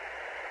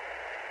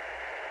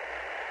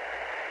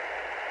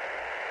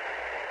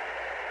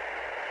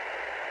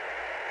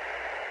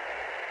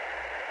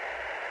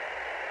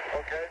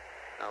 Okay.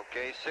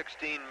 Okay,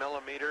 16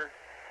 millimeter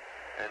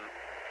and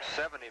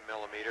 70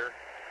 millimeter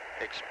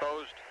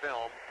exposed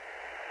film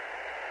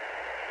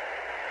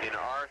in R13.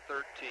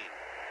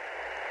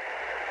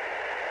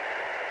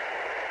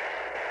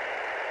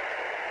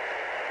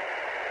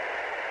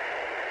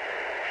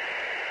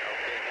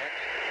 Okay,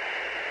 next,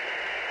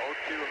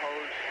 O2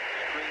 hose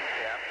screen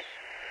caps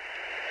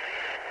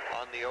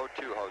on the O2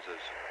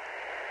 hoses.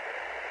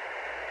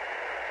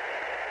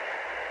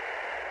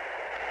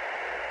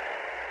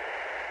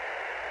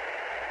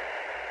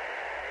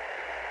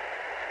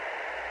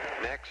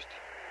 Next,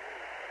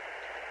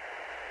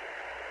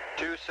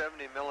 2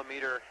 70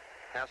 millimeter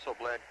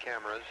Hasselblad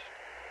cameras,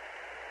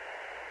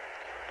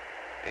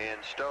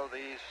 and stow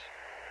these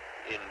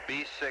in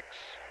B6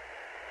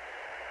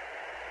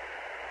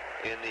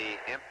 in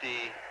the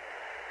empty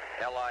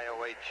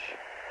LIOH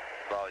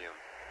volume.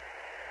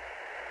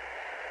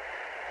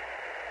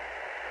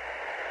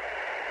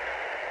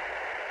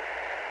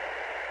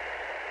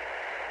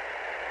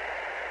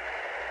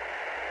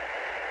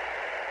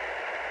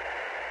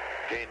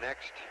 Okay,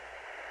 next,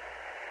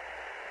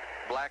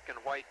 black and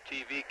white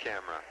TV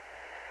camera.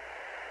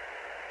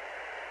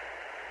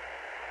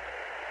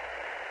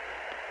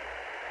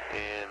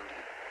 And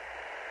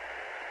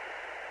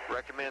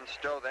recommend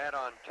stow that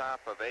on top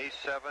of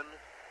A7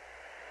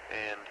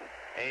 and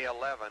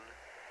A11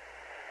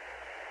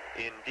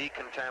 in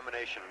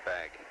decontamination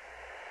bag.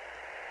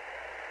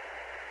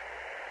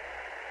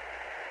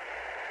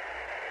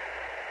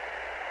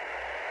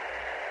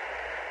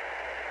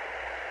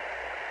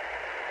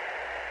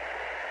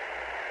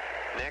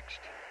 Next,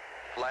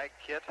 flag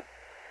kit,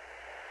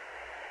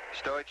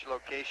 stowage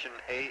location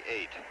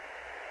A8.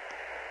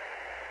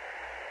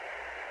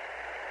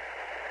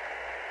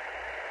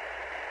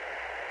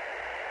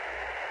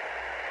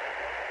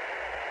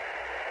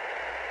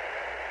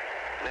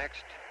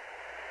 Next,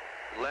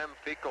 LEM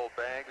fecal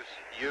bags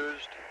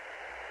used,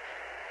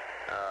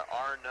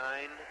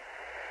 R9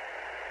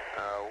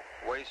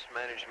 waste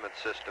management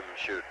system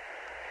chute.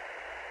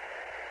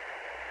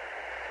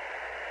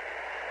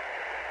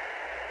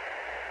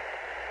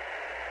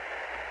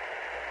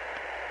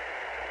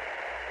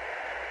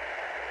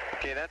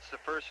 Okay, that's the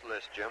first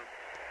list, Jim.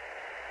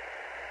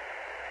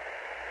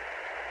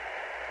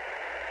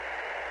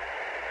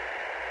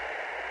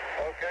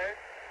 Okay.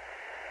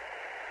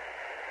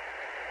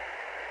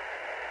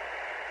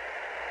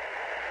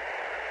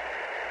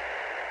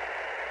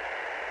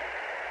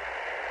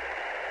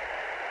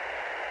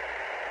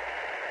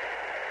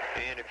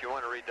 And if you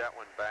want to read that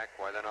one back,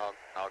 why then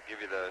I'll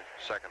give you the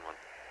second one.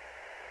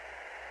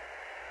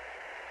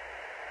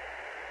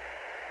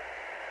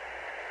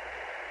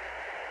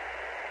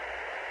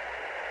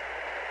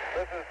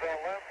 This is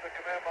LEM to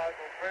command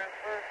module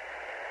transfer,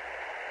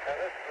 and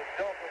this is the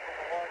delta from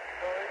the launch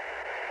stowage.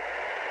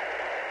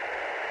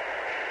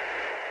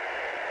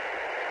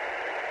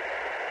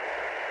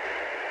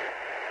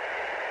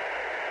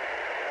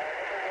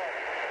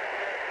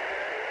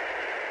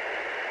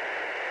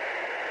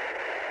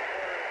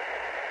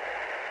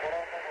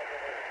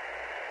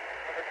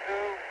 Number 2,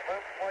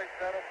 LEM flight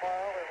data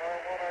file in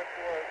R1, R2,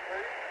 R3.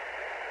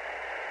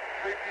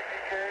 3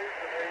 PPKs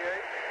and A8.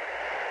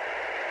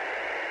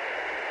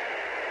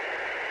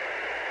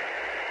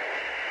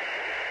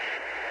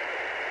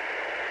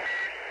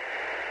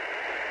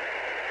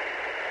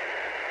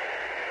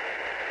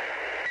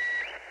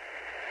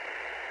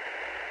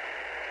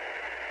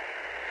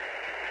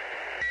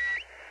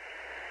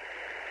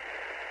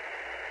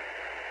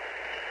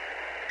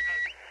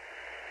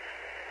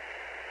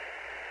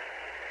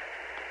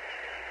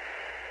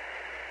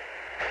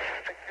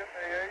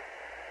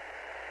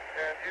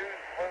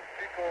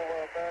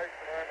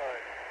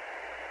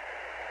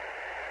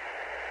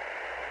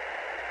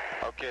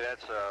 Okay,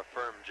 that's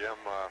firm, Jim.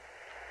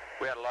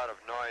 We had a lot of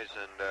noise,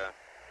 and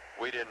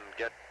we didn't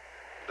get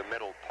the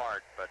middle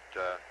part, but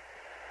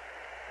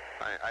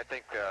I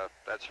think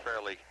that's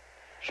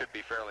should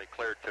be fairly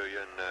clear to you,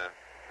 and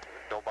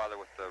don't bother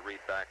with the read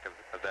back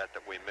of that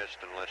we missed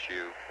unless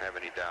you have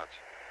any doubts.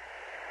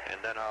 And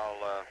then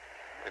I'll,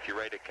 if you're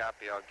ready to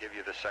copy, I'll give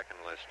you the second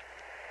list.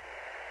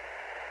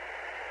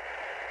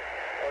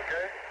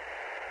 Okay.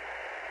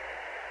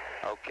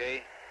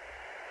 Okay.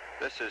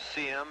 This is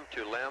CM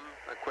to LEM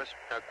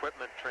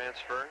equipment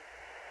transfer.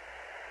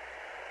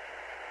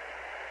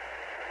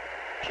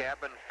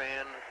 Cabin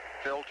fan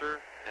filter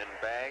and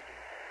bag.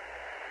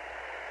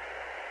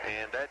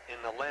 And that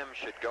in the LEM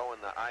should go in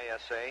the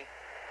ISA.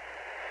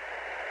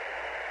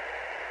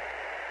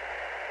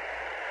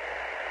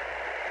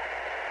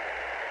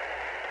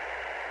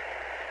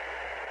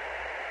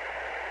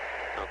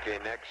 Okay,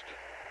 next.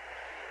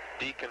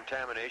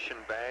 Decontamination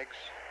bags,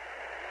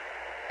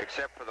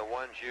 except for the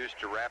ones used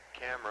to wrap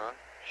camera,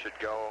 should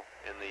go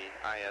in the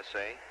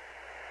ISA.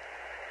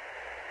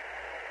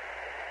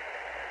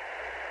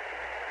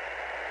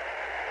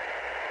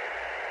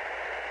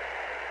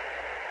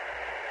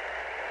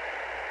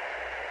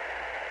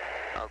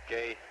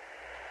 Okay,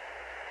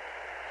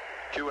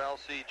 2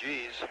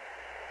 LCGs,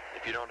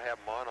 if you don't have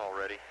them on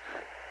already,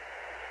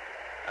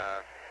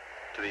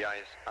 to the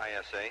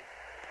ISA.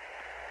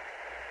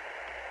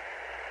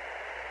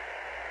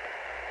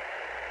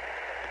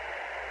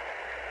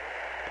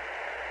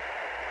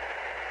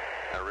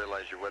 I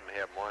realize you wouldn't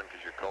have them on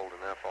because you're cold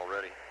enough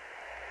already.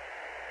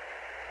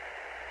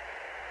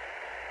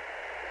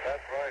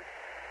 That's right.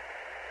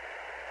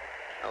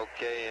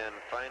 Okay, and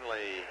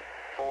finally,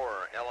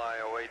 4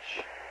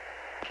 LIOH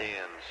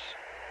cans,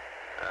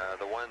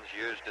 the ones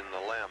used in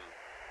the LEM,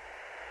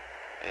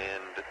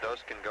 and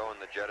those can go in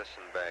the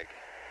Jettison bag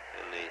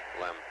in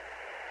the LEM.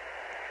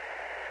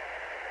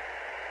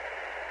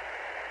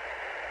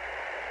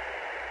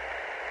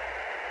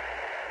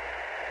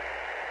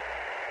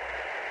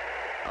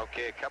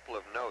 Okay, a couple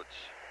of notes.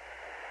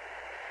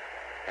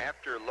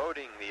 After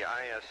loading the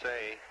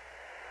ISA,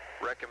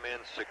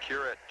 recommend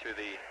secure it to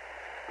the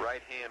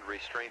right-hand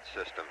restraint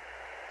system.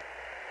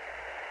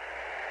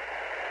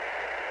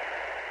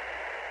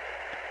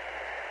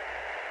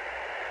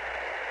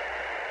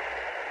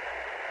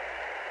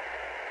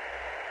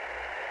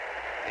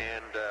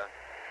 And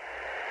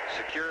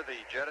secure the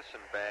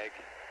Jettison bag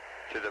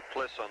to the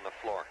pliss on the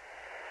floor.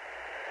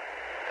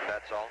 And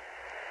that's all.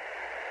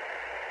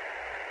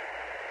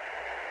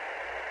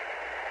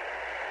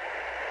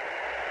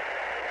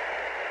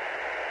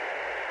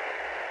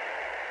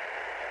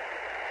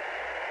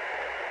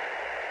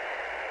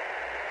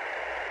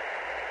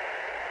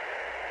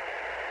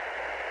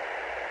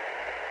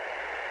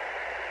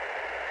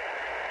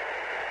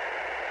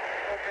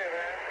 Okay,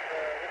 Vance,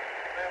 this is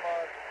the memo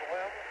to the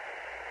LEM.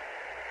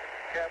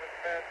 Cabin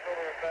fan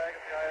filter and bag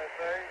in the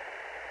ISA.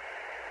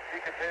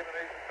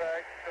 Decontamination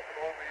bags, except for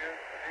the one we use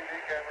for the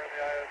DD camera in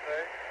the ISA.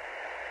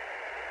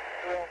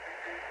 2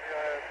 LPGs in the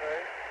ISA.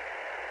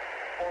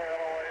 4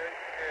 LOIH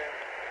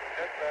cans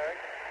jet bag.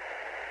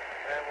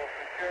 And we'll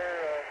secure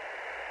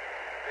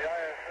the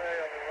ISA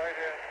on the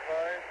right-hand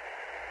side,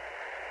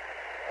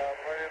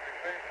 the right-hand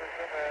restraint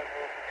system, and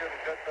we'll secure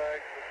the jet bag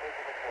to the pliss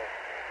on the floor.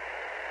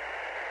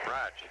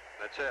 Raj,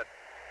 that's it.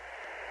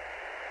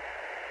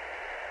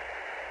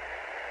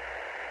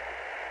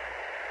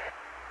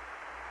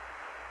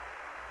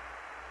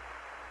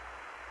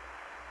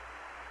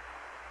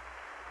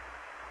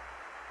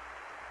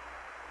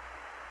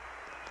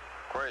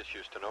 Aquarius,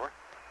 Houston, over.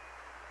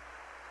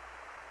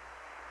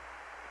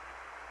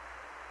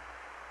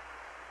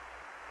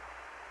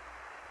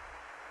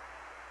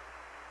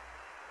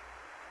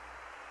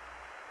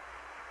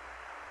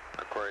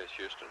 Aquarius,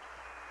 Houston.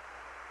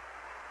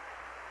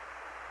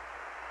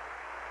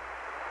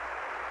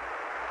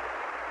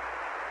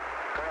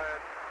 Go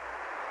ahead.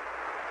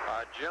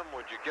 Jim,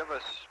 would you give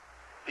us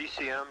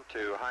PCM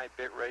to high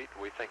bit rate?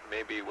 We think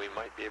maybe we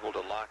might be able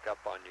to lock up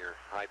on your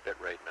high bit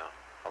rate now.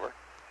 Over.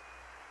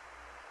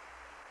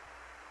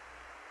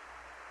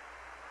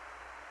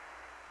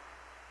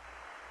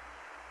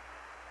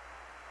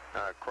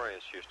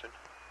 Aquarius, Houston.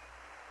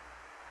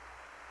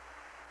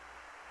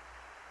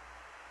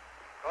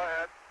 Go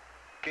ahead.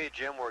 Okay,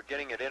 Jim, we're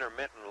getting it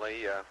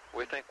intermittently.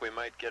 We think we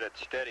might get it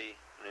steady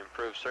and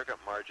improve circuit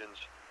margins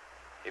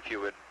if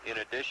you would, in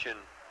addition,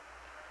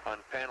 on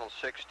panel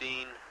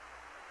 16,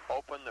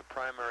 open the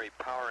primary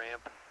power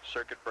amp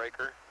circuit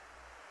breaker,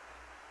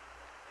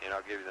 and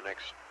I'll give you the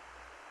next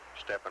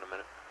step in a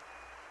minute.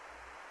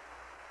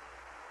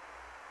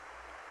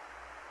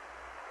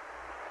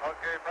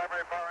 Okay,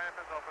 primary power amp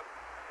is open.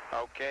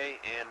 Okay,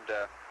 and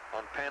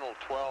on panel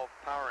 12,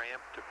 power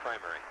amp to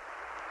primary.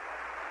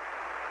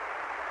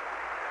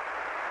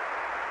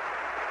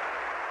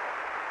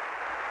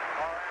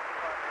 Power amp to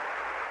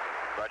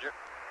primary. Roger.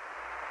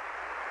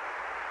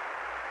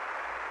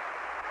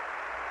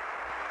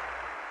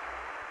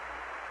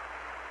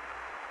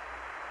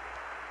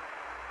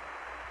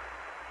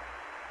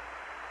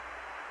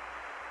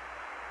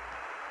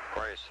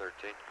 Aquarius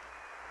 13.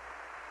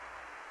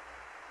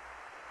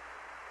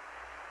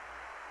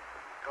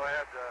 Go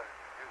ahead,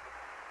 Houston.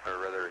 Or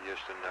rather,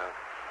 Houston.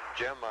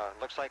 Jim,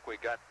 looks like we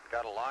got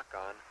a lock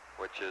on,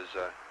 which is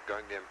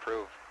going to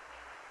improve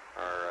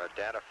our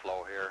data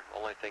flow here.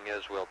 Only thing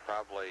is, we'll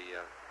probably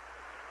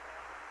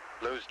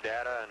lose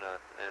data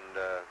and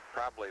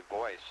probably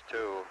voice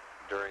too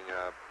during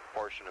a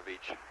portion of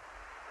each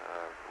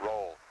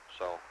roll.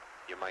 So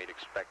you might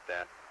expect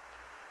that.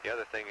 The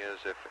other thing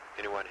is, if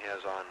anyone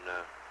has on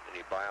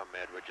any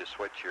biomed, would you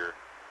switch your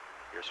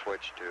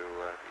switch to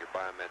your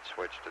biomed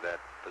switch to that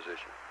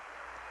position?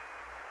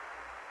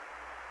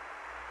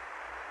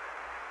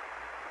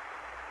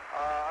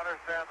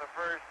 Understand the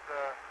first,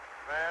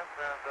 Vance,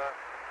 and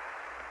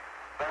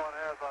no one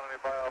has on any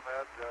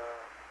biomed.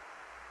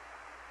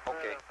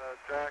 Okay. And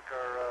Jack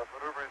are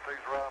maneuvering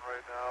things around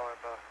right now,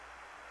 and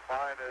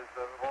mine is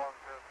long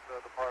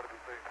since departed the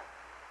scene.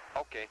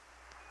 Okay.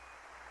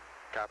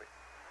 Copy.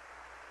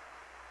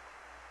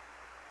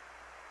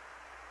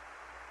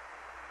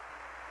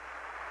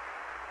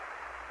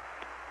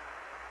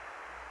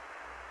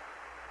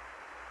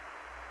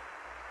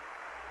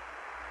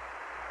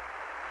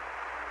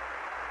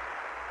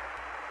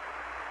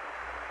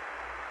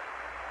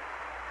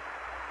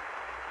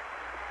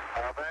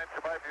 Vance,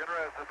 you might be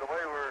interested the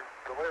way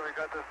we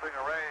got this thing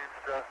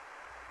arranged.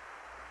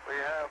 We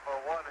have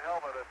one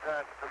helmet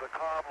attached to the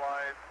comm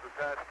lines,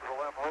 attached to the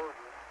limb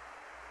hoses,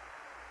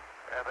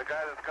 and the guy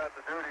that's got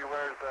the duty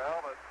wears the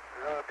helmet.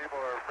 The other people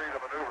are free to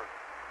maneuver.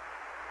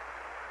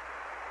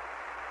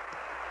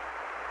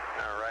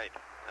 All right.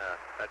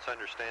 That's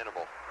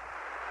understandable.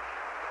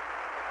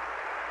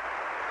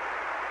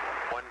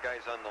 One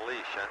guy's on the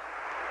leash, huh?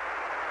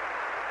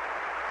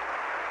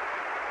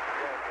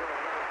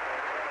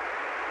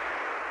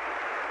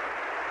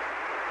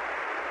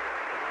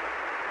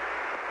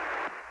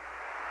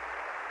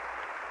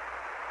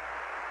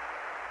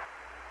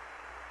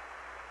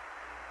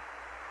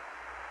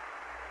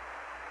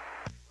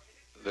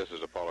 This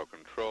is Apollo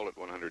Control at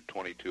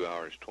 122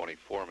 hours,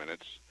 24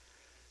 minutes.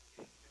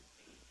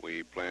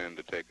 We plan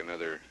to take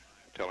another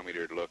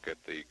telemetered look at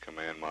the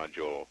command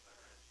module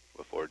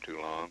before too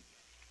long.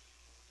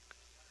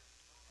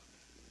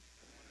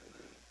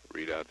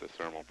 Read out the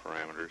thermal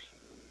parameters.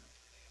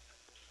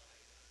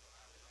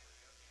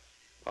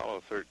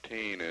 Apollo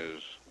 13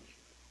 is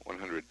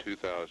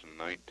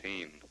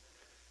 102,019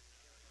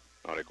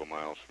 nautical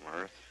miles from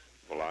Earth.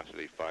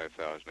 Velocity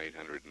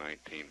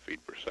 5,819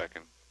 feet per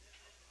second.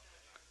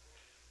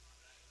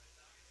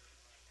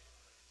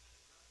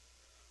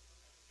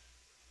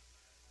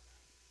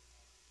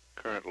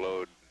 Current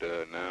load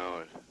now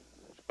is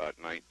about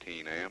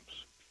 19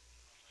 amps.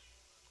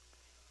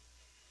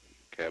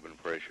 Cabin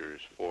pressure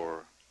is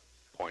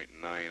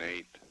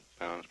 4.98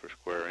 pounds per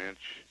square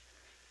inch.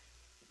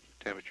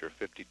 Temperature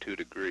 52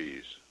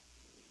 degrees.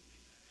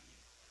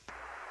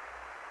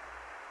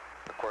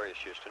 Aquarius,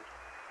 Houston.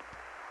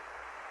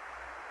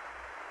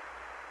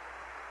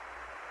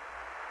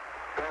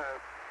 Go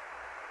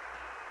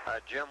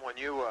ahead. Jim, when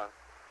you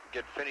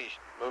get finished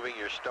moving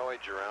your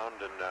stowage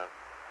around and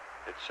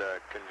it's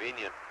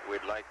convenient,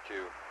 we'd like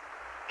to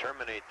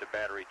terminate the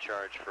battery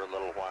charge for a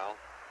little while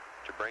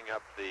to bring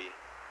up the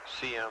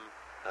CM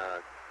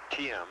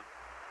TM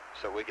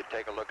so we could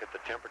take a look at the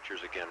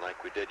temperatures again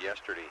like we did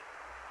yesterday.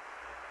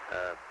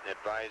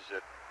 Advise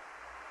that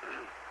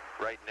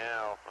right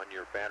now on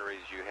your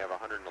batteries you have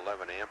 111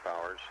 amp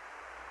hours,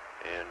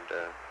 and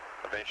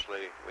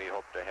eventually we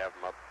hope to have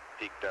them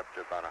peaked up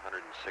to about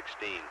 116.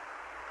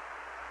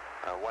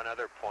 One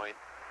other point,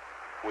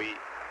 we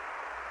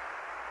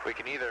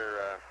can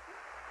either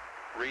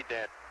read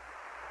that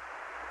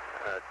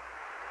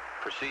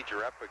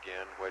procedure up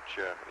again, which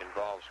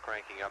involves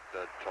cranking up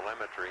the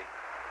telemetry,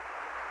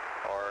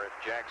 or if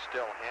Jack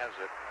still has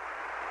it,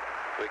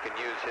 we can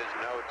use his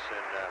notes,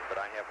 but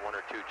I have one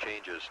or two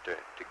changes to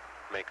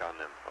make on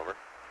them. Over.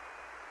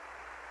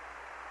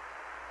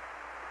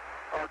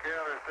 Okay,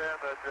 I understand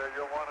that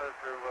you'll want us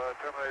to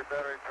terminate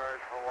battery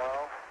charge for a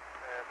while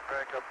and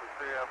crank up the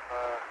CM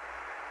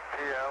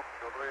TM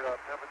to read out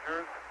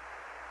temperatures.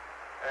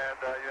 And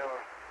you have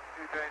a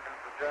few changes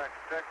to Jack's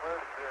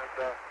checklist,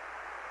 and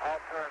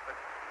I'll turn the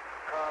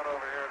con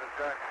over here to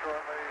Jack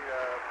shortly.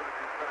 As soon as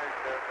he's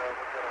finished, and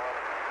we'll get on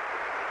it.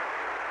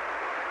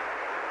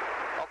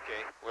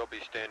 Okay, we'll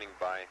be standing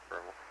by for.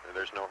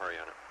 There's no hurry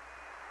on it.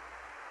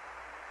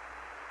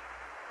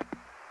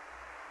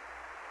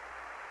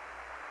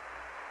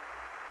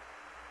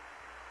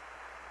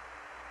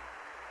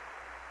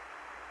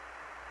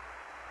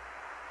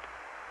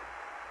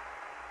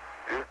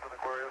 Houston,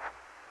 Aquarius.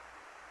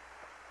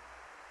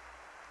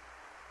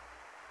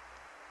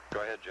 Go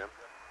ahead, Jim.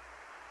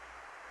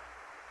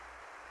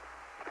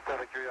 Just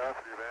out of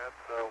curiosity,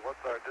 Vance,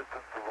 what's our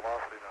distance to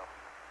velocity now?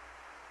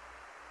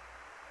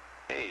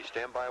 Hey,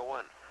 stand by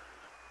one.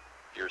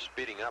 You're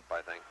speeding up,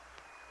 I think.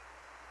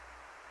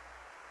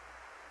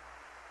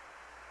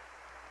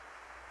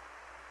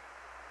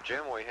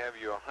 Jim, we have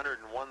you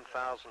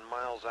 101,000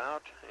 miles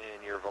out,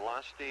 and your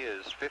velocity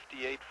is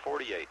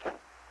 5848.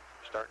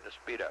 Starting to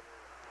speed up.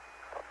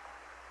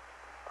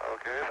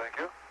 Okay, thank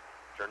you.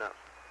 Sure enough.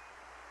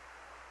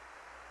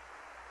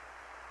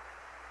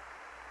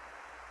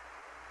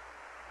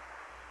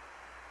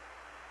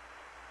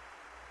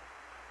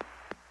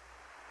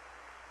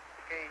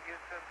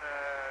 Houston,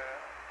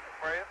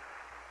 Aquarius.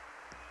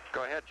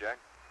 Go ahead, Jack.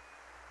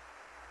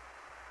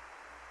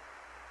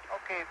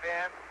 Okay,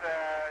 Vance,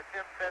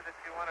 Jim said that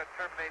you want to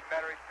terminate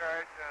battery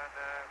charge on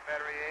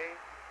battery A.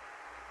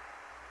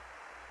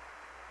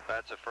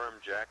 That's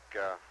affirmed, Jack.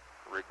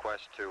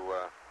 Request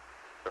to,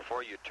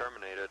 before you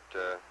terminate it,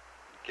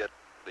 get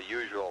the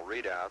usual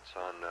readouts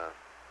on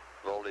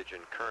voltage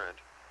and current.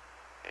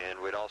 And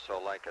we'd also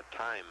like a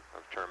time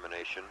of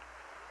termination.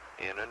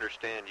 And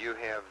understand you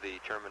have the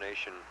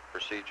termination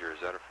procedure.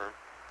 Is that affirmed?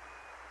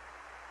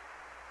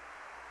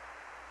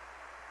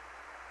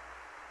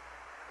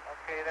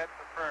 Okay, that's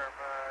affirmed.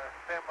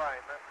 Stand by.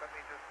 Let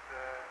me just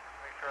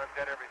make sure I've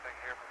got everything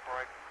here before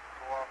I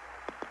go off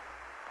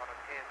on a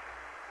tangent.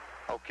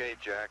 Okay,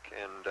 Jack,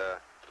 and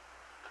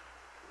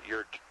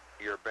your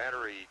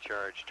battery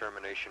charge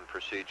termination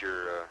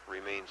procedure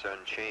remains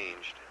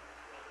unchanged.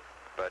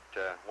 But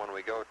when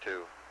we go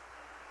to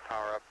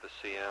power up the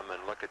CM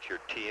and look at your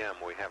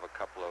TM, we have a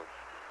couple of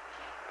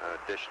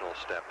additional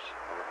steps.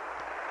 Over.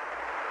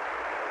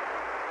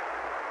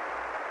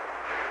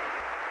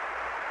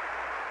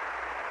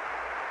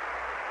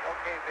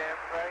 Okay,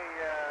 Vance, I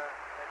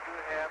do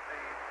have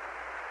the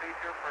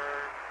procedure for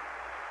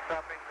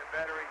stopping the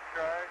battery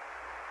charge.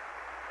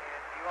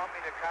 And do you want me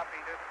to copy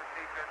this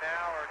procedure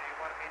now, or do you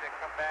want me to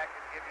come back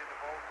and give you the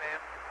volts and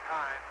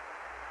time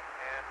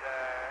and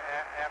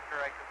after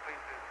I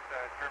complete this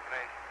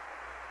termination?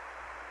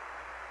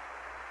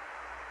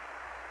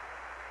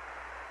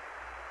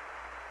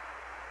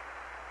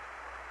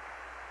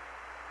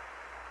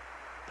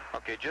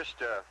 Okay, just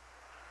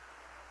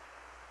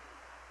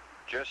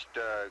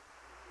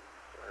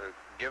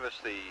give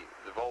us the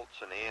volts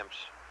and amps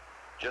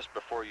just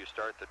before you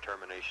start the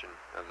termination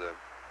of the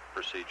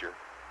procedure.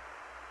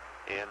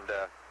 And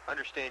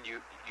understand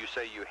you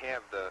say you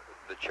have the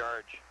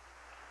charge,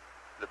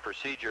 the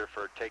procedure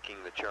for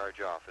taking the charge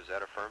off. Is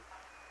that affirmed?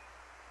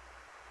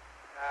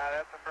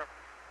 That's affirmed.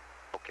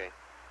 Okay.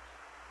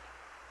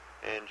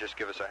 And just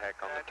give us a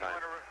hack on the time.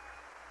 Do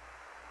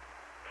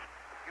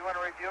you want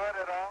to review it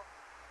at all?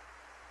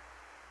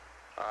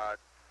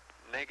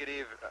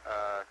 Negative,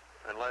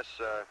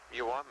 unless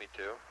you want me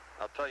to.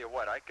 I'll tell you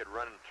what, I could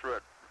run through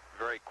it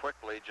very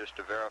quickly just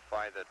to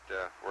verify that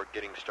we're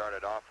getting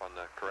started off on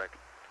the correct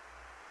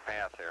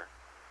path here.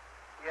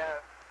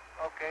 Yeah,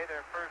 okay,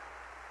 the first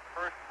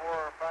 4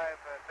 or 5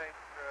 things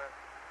that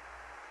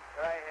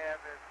I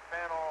have is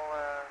panel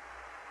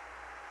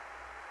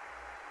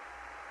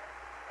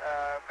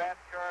bat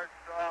charge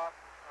off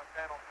on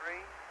panel 3,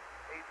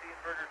 AC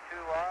inverter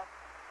 2 off,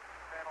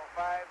 panel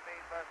 5,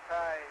 main bus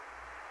high,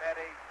 bat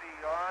AC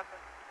on,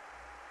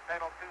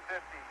 panel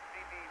 250,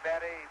 CB bat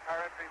A,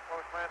 power entry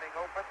post landing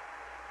open,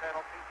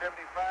 panel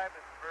 275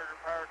 is inverter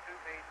power 2,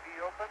 main B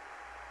open,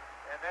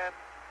 and then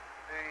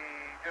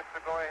just to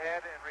go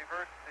ahead and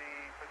reverse the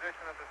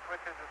position of the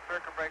switches and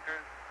circuit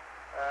breakers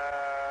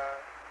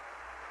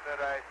that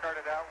I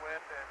started out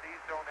with, and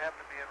these don't have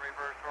to be in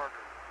reverse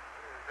order.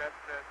 Is that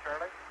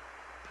Charlie?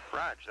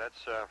 Raj,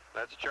 that's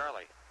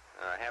Charlie.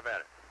 Have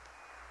at it.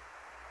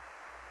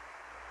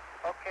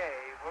 Okay,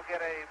 we'll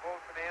get a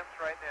volts and amps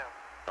right now.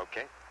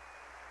 Okay.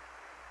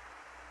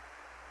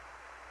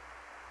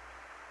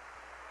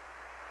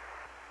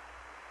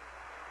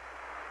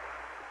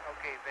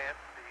 Okay,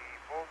 Vance, the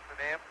volts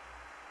and amps,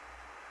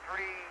 39.4,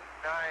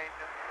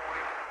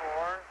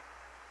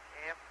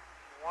 amps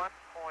 1.25.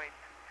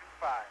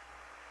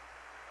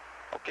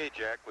 Okay,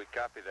 Jack, we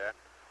copy that.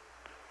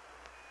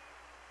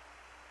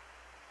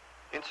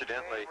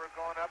 Incidentally, okay, we're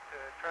going up to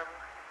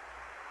terminal.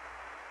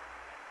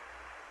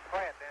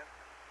 Quiet, Vance.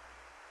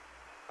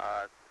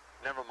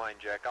 never mind,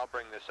 Jack. I'll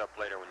bring this up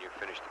later when you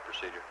finish the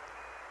procedure.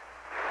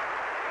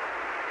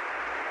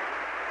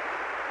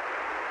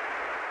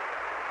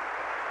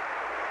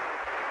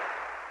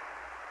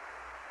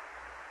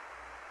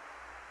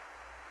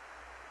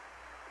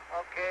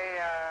 Okay,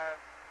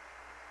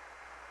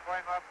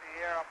 going off the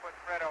air, I'll put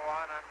Fred on.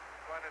 I'm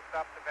going to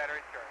stop the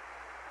battery charge.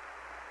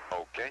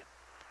 Okay.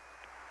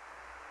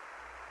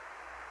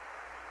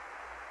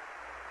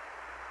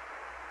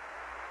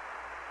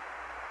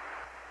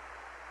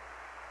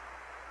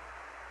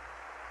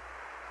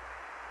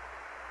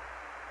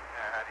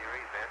 How do you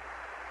read, man?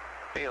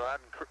 Hey, loud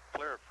and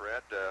clear,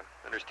 Fred.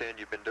 Understand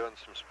you've been doing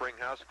some spring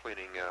house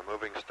cleaning,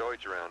 moving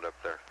stowage around up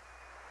there.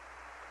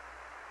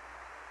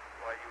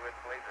 Well, you wouldn't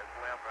believe this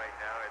limb right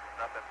now. It's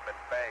nothing but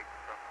bags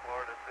from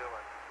floor to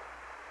ceiling.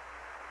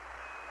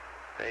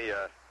 Hey,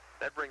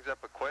 that brings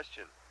up a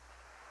question.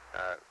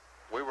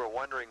 We were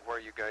wondering where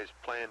you guys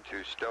plan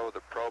to stow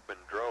the probe and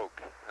drogue.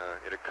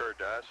 It occurred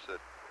to us that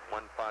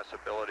one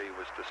possibility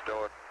was to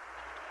stow it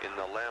in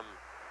the limb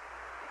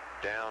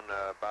down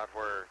about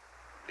where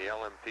the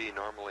LMP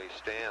normally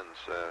stands,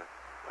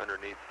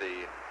 underneath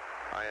the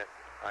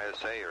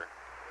ISA, or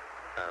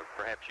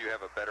perhaps you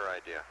have a better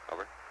idea.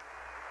 Over.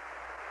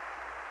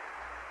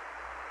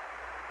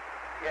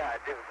 Yeah, I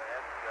do,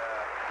 man.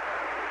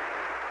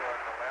 Stow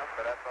in the limb,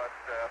 but I thought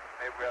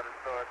maybe we ought to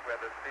stow it where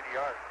the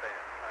CDR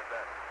stands. How's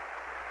that?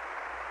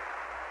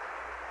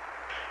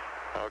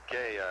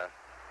 Okay,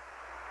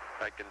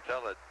 I can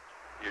tell that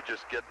you're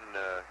just getting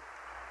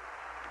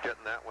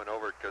that one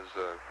over because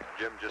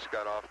Jim just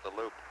got off the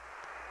loop.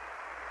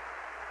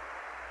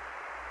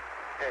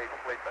 Okay,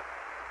 sleeping.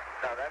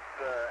 Now that's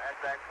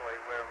actually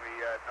where we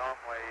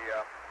normally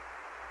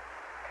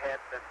had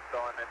been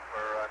stowing it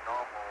for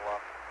normal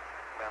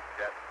limb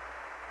jet.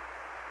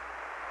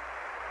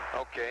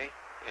 Okay,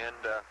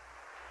 and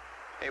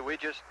hey, we'll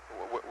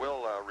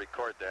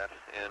record that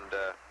and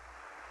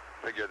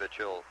figure that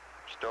you'll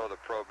stow the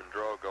probe and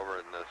drogue over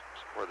in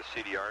where the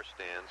CDR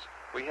stands.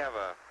 We have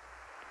a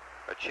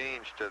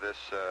change to this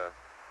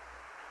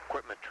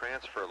equipment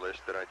transfer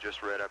list that I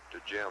just read up to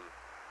Jim.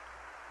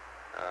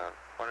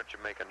 Why don't you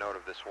make a note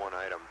of this one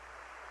item?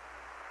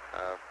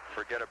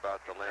 Forget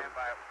about the limb.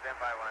 Stand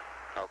by one.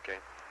 Okay.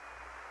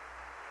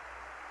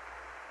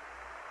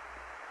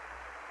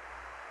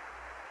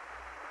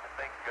 I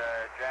think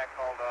Jack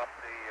hauled off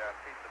the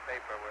piece of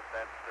paper with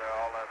that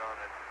all that on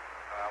it.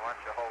 Why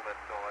don't you hold it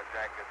till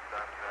Jack gets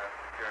done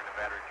securing the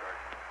battery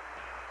charge?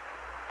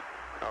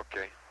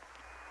 Okay.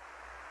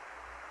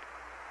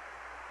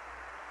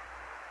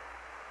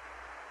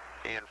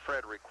 And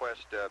Fred,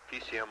 request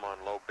PCM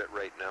on low bit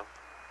rate now.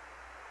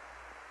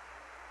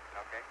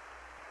 Okay.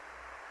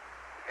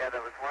 Yeah,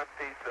 there was one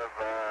piece of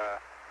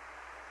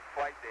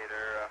flight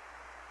data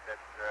that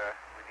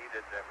we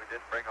needed that we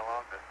didn't bring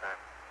along this time.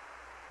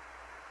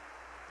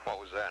 What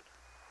was that?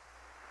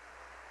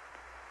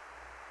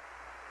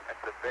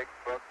 It's a big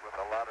book with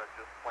a lot of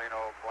just plain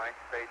old blank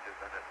pages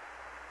in it.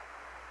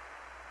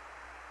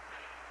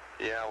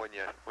 Yeah,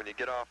 when you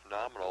get off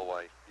nominal,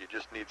 why you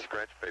just need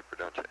scratch paper,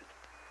 don't you?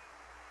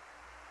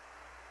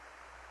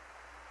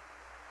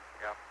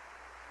 Yeah.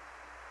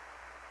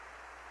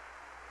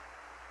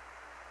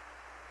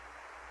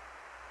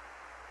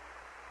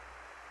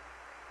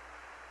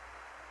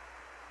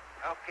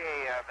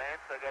 Okay,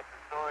 Vance, I got the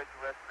storage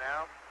list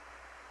now.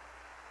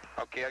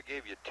 Okay, I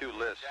gave you two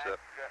lists. And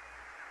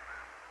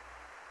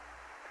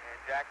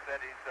Jack said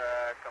he's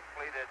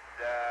completed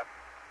the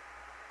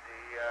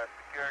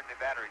securing the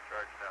battery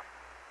charge now.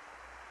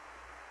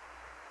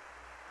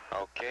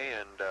 Okay,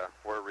 and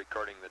we're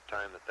recording the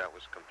time that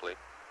was complete.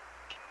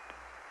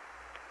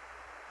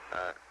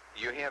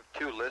 You have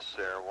two lists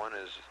there. One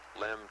is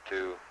LIM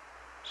to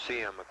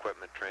CM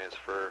equipment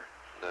transfer.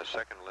 The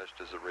second list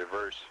is a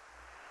reverse.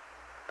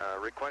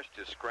 Request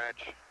to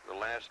scratch the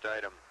last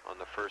item on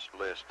the first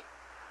list,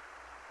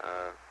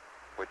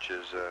 which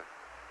is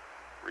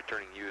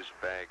returning used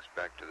bags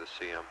back to the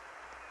CM.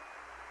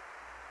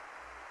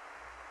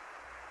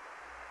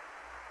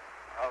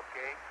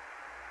 Okay.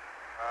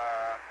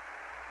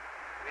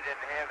 We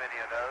didn't have any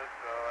of those,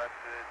 so it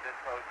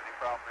didn't pose any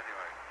problem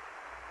anyway.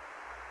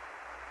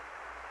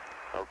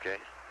 Okay.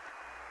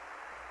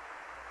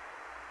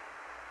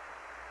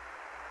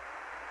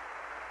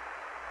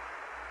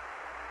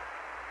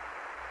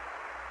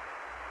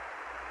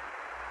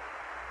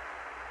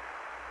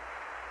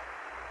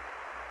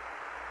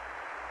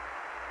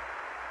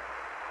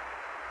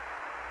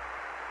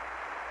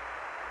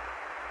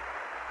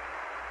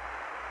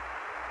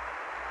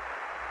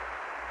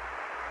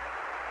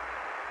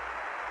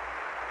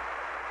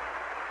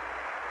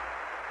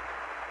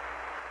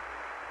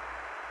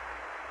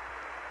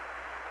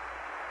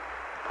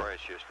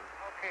 Houston.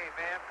 Okay,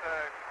 Vance,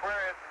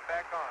 Aquarius is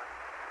back on.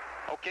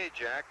 Okay,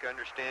 Jack, I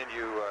understand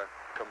you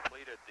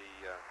completed the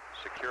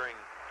securing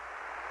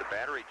the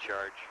battery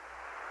charge.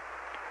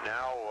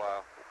 Now,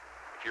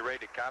 if you're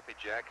ready to copy,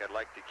 Jack, I'd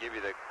like to give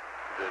you the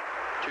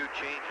two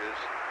changes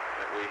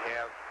that we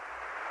have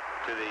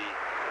to the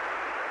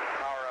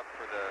power up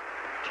for the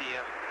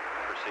TM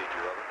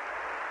procedure. Over.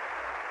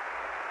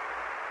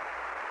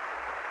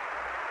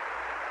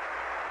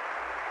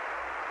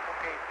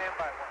 Okay, stand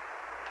by one.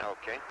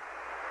 Okay.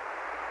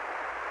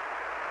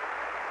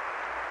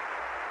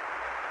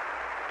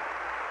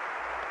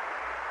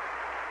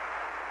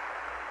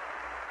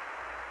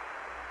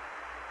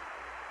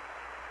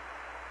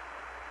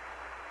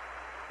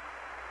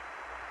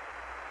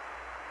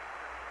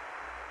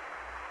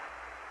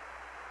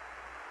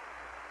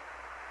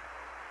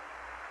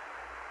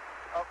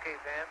 Okay,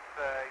 Vance,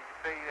 you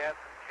say you had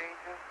some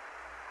changes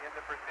in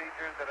the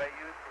procedures that I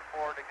used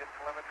before to get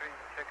telemetry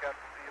and check out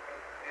the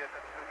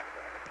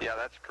CSM. Yeah,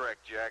 that's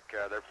correct, Jack.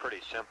 They're pretty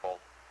simple.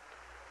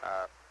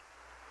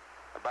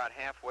 About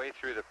halfway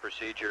through the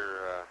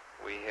procedure,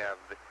 we have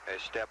a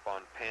step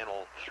on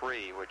panel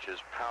 3, which is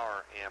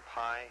power amp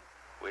high.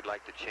 We'd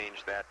like to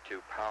change that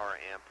to power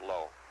amp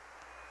low.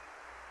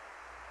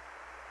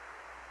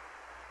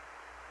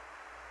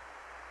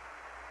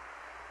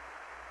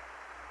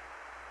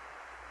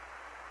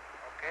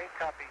 Okay,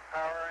 copy.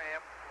 Power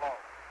amp low.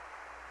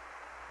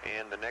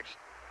 And the next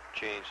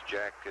change,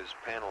 Jack, is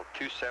panel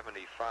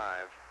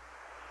 275.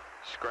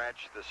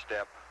 Scratch the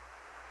step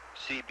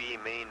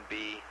CB main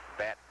B,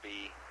 bat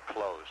B,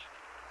 close.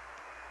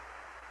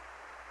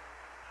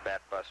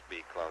 Bat bus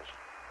B, close.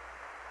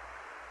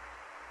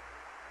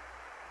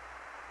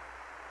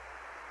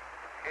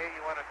 Okay,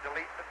 you want to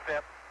delete the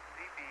step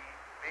CB,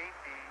 main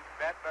B,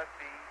 bat bus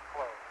B,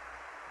 close.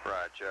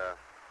 Raj,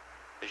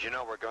 as you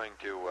know, we're going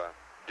to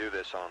do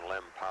this on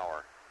LEM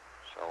power,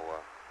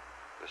 so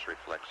this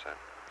reflects that.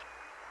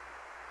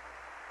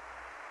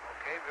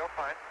 Okay, real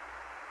fine.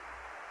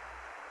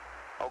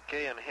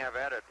 Okay, and have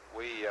at it.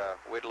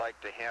 We'd like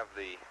to have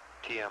the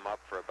TM up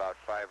for about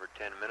 5 or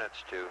 10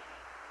 minutes to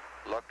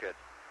look at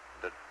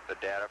the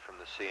data from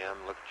the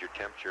CM, look at your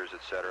temperatures,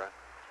 etc.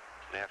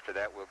 And after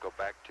that, we'll go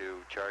back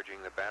to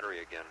charging the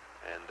battery again,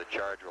 and the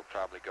charge will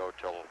probably go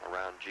till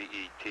around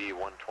GET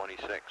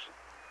 126.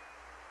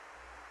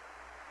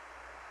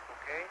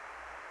 Okay.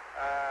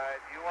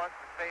 Do you want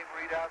the same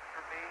readouts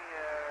for me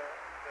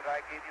that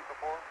I gave you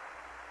before?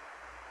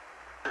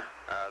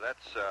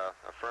 That's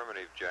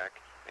affirmative,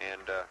 Jack.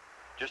 And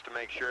just to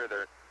make sure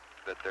that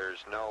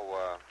there's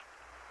no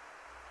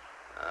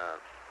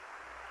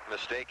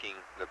mistaking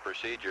the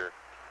procedure,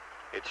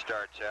 it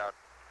starts out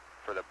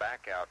for the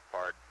back out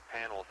part,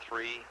 panel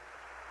 3,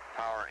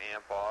 power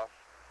amp off,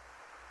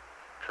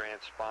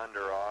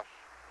 transponder off,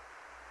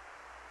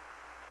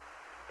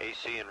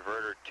 AC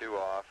inverter 2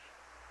 off,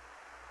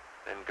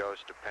 then goes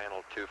to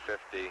panel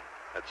 250,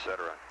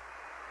 etc.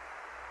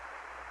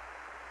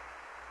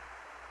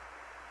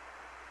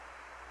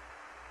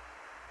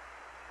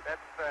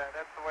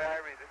 That's the way I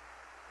read it.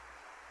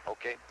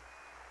 Okay.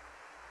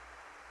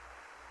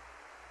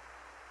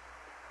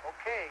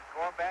 Okay,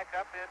 going back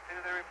up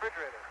into the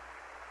refrigerator.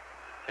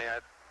 Hey,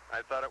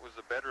 I thought it was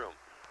the bedroom.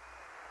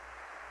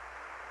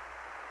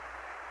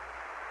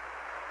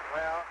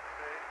 Well,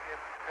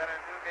 it's got a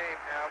new name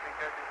now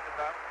because it's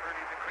about 30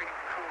 degrees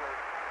cooler.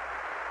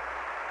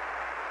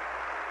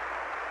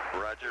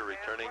 Roger,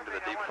 returning to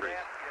the deep freeze.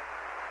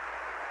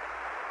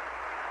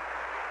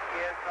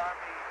 Is on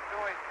the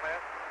storage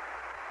list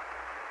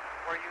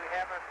where you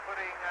have us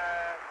putting the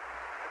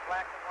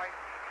black and white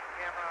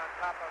TV camera on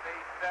top of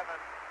A7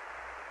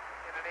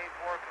 in an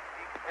A4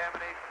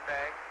 decontamination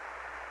bag.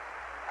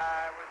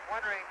 I was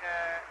wondering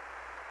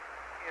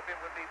if it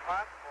would be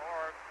possible,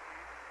 or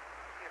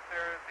if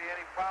there would be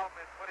any problem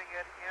in putting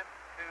it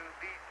into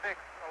B6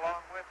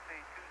 along with the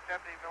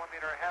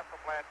 270mm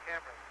Hasselblad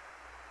cameras.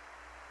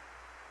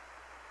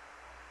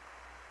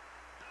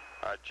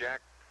 Jack,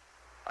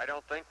 I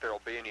don't think there'll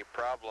be any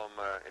problem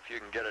if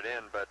you can get it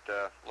in, but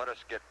let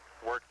us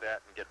work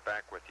that and get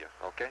back with you,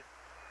 okay?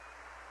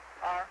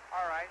 All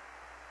right.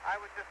 I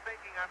was just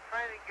thinking, I'm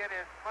trying to get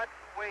as much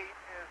weight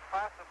as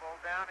possible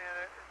down in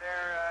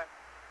there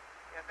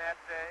in that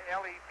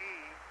LED.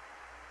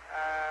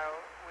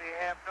 We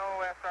have no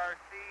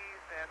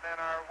SRCs, and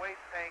then our waste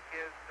tank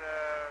is,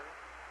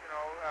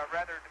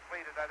 rather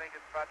depleted. I think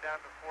it's about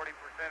down to 40%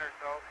 or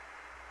so.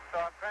 So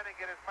I'm trying to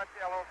get as much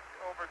L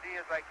over D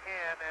as I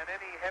can, and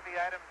any heavy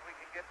items we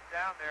can get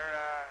down there,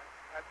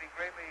 I'd be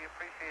greatly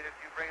appreciated if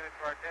you bring it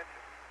to our attention.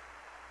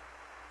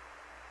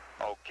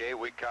 Okay,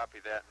 we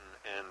copy that,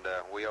 and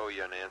we owe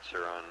you an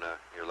answer on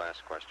your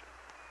last question.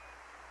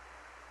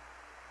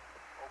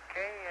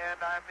 Okay,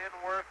 and I'm in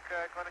work,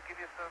 going to give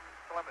you some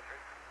telemetry.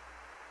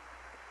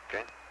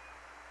 Okay.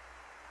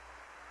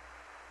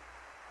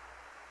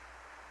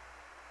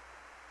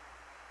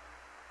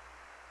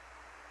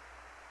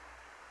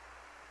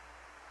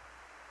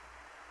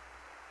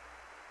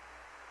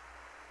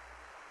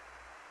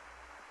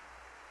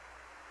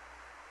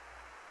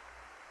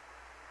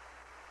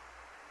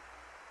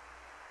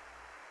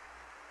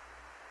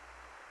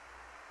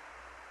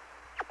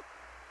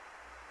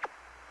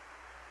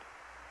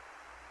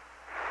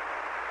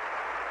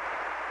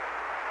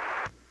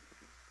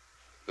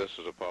 This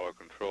is Apollo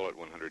Control at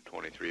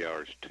 123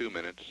 hours, 2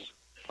 minutes.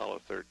 Apollo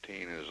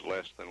 13 is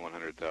less than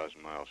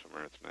 100,000 miles from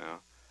Earth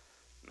now,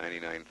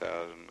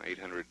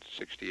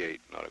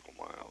 99,868 nautical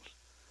miles.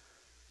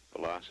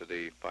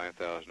 Velocity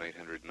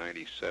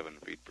 5,897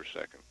 feet per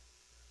second.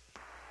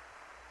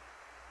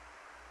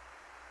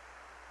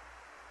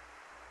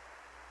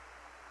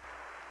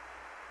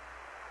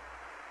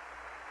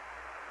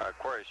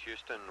 Aquarius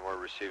Houston, we're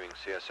receiving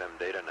CSM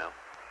data now.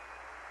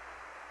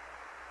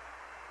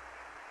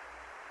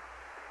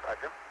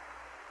 Roger.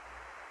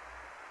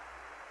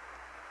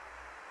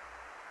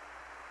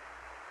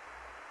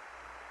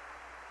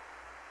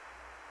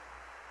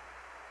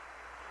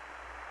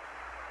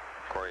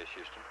 Aquarius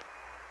Houston.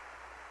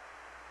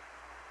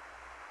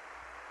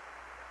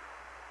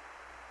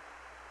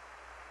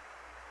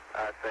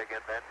 Say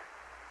again, Ben.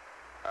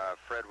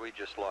 Fred, we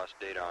just lost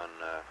data on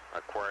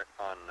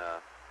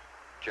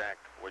Jack.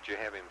 Would you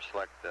have him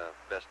select the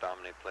best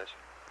Omni, please?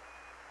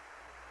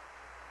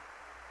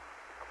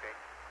 Okay.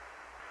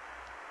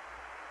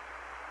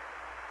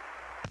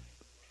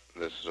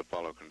 This is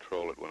Apollo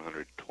Control at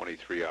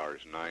 123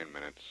 hours, 9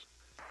 minutes.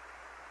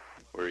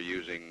 We're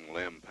using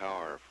LEM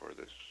power for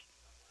this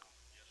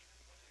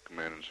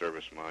command and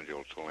service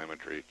module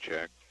telemetry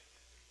check.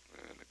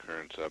 And the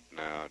current's up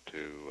now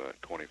to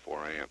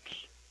 24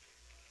 amps.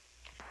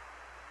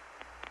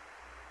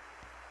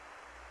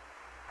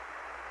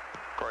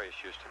 Aquarius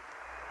Houston.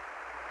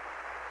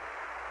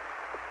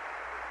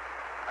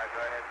 Go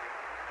ahead.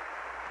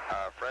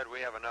 Fred, we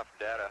have enough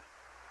data.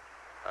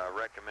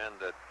 Recommend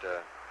that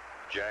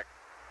Jack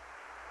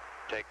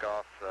take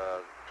off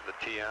the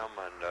TM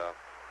and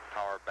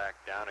power back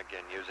down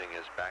again using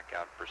his back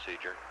out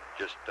procedure.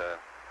 Just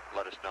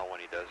let us know when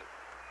he does it.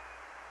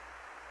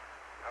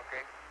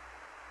 Okay.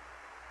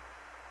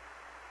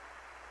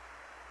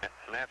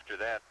 And after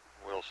that,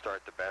 we'll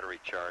start the battery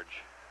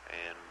charge,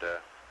 and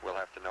we'll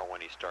have to know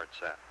when he starts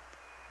that.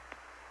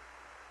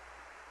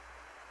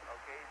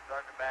 Okay, he's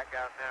starting to back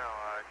out now.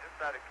 Just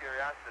out of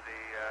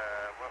curiosity,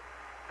 what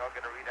y'all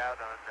get a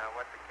readout on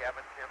what the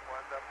cabin temp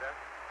was up there?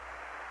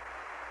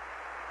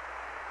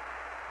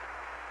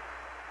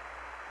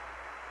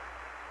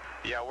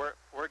 Yeah, we're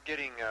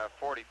getting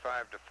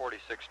 45 to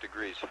 46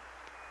 degrees. Now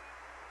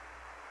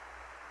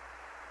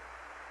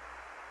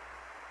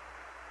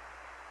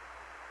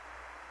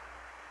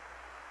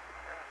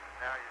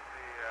you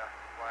see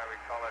why we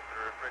call it the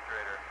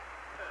refrigerator.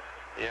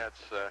 Yeah,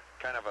 it's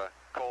kind of a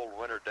cold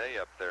winter day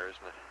up there,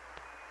 isn't it?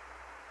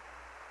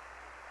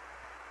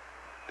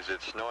 Is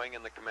it snowing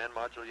in the command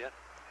module yet?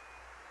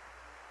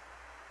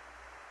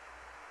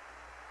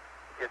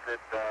 Is it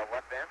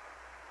what, Ben?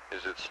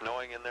 Is it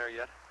snowing in there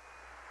yet?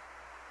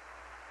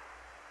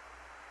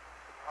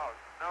 Oh,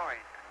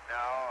 snowing. No,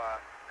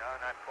 no,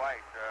 not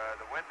quite.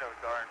 The windows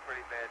are in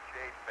pretty bad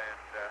shape,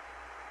 and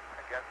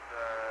I guess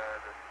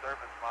the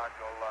service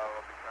module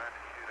will be trying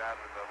to shoot out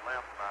of the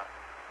limb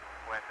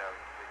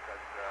windows,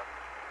 because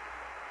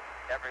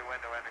every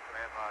window in the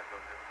command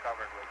module is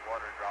covered with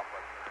water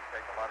droplets, and it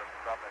takes a lot of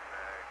scrubbing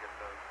to get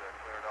those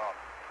cleared off.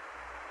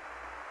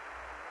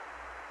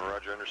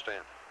 Roger,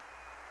 understand.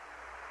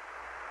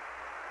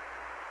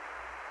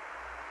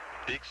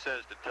 Deke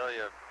says to tell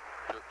you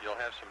you'll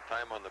have some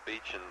time on the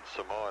beach in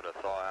Samoa to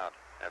thaw out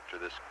after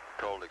this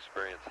cold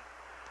experience. Yeah,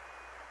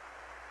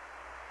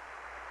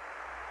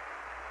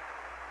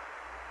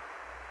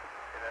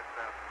 that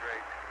sounds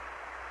great.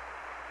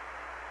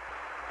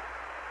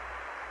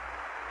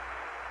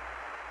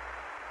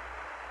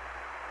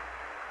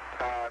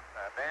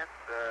 Vance,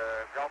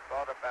 y'all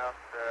thought about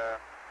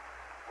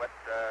what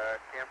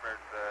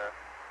cameras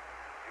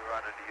you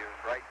wanted to use?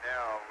 Right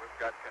now, we've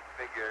got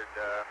configured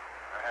a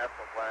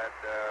Hasselblad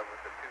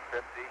with the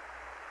 250,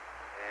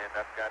 and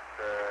I've got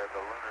the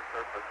lunar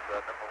surface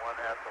 #1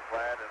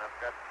 Hasselblad, and I've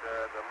got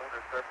the lunar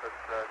surface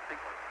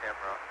sequence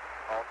camera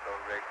also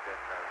rigged and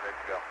ready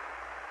to go.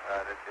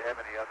 Did you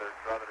have any others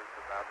about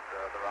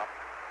other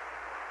options?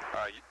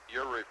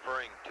 You're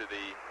referring to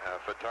the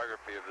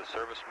photography of the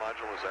service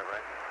module, is that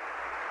right?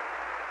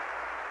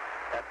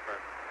 That's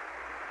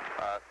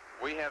right.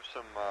 We have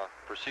some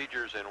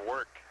procedures in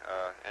work,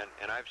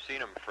 and I've seen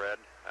them, Fred.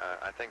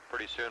 I think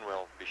pretty soon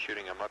we'll be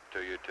shooting them up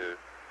to you to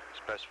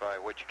specify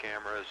which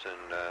cameras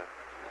and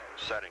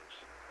settings.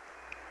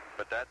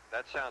 But that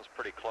sounds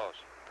pretty close.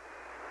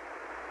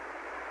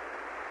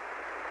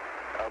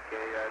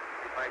 Okay,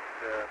 you might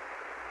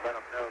let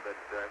them know that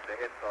if they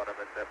had thought of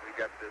it, that we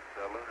got this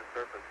lunar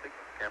surface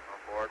sequence camera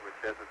on board, which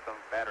has its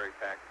own battery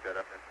pack set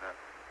up and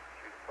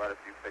shoots quite a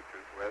few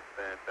pictures with,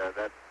 and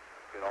that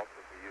could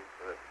also be used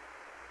for this.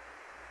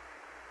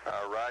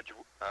 Raj,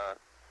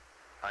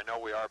 I know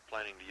we are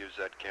planning to use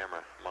that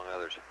camera, among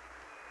others.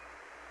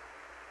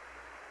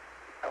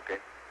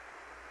 Okay.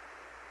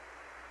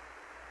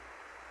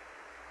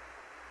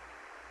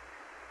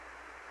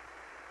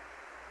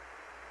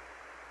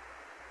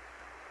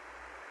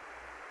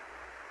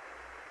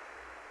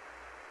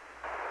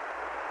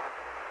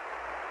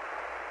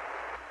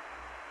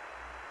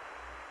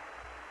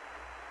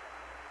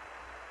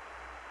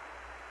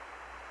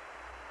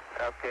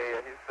 Okay,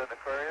 Houston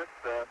Aquarius,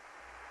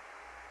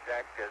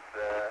 Jack is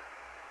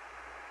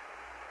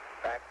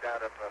backed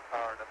out of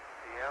power enough to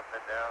PM,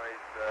 and now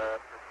he's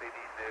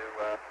proceeding to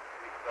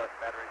restart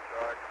battery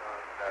charge on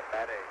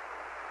Bat A.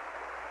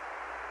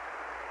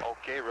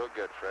 Okay, real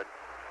good, Fred.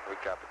 We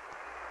copy.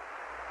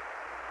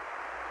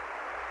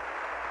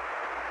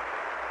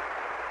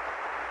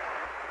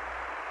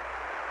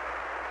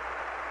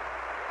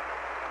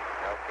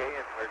 Okay,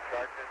 and we're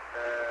charging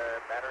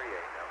battery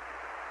A now.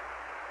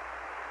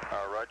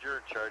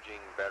 Roger,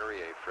 charging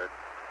battery A, Fred.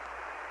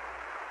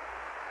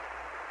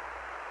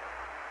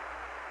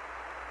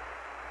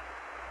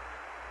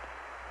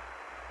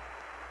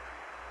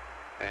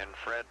 And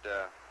Fred,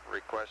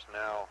 request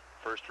now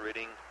first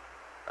reading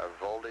of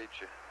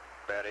voltage,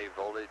 Bat A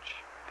voltage,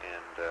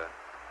 and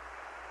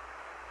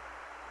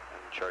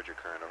charger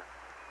current over.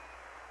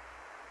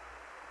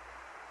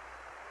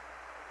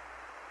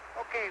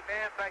 Okay,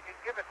 Vance, I can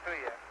give it to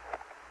you.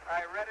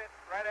 I read it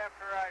right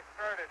after I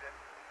started it.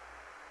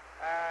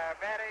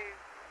 Bat A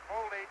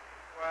voltage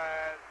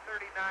was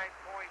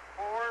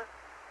 39.4,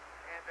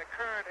 and the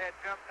current had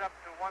jumped up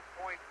to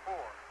 1.4.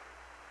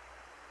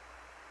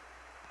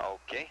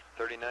 Okay,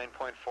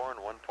 39.4 and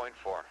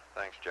 1.4.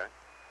 Thanks, Jack.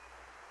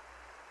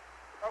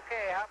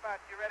 Okay, how about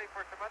you ready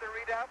for some other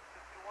readouts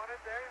that you wanted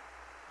there?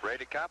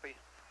 Ready to copy.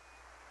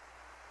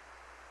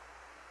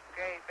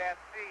 Okay, Bat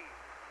C,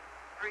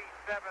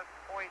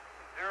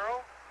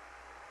 37.0.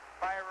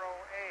 Pyro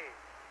A,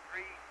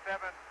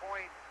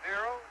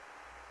 37.0.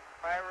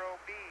 Pyro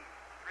B,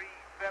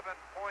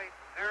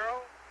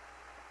 37.0.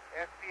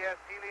 SPS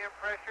helium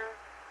pressure,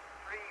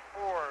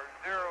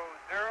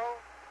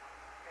 3400.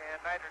 And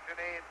nitrogen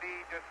A and B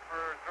just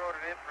for throwing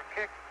it in for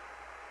kicks,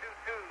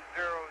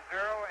 2200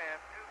 and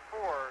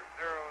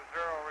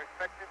 2400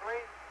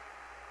 respectively.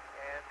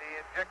 And the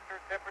injector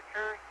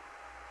temperatures,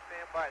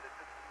 stand by, the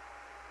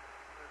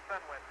sun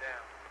went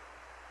down.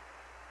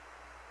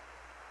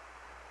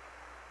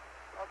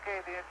 Okay,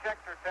 the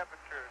injector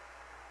temperatures,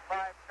 5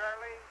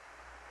 Charlie,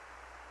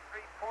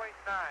 3.9,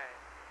 5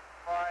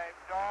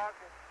 Dog,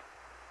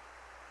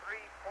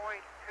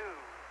 3.2,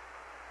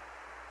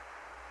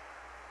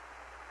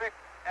 6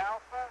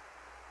 Alpha,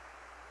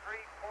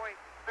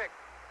 3.6,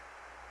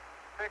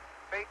 6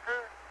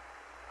 Baker,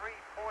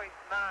 3.9,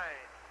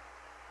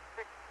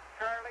 6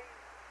 Charlie,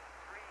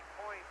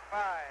 3.5,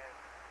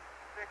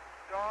 6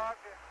 Dog,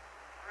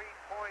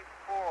 3.4.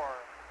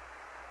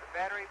 The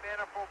battery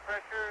manifold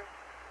pressure,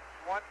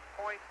 1.4.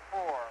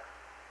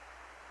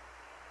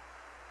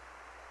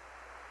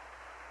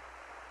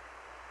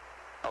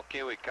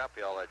 Okay, we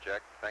copy all that,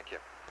 Jack. Thank you.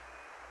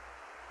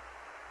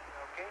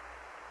 Okay.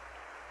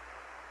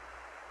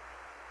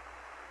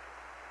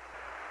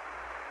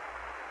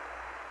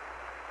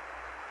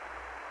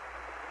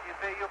 You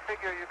say you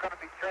figure you're going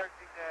to be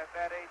charging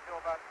that A till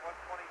about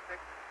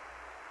 126?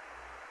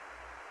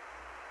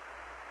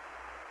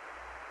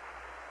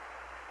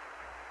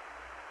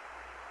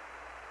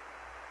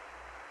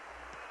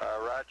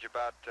 Roger,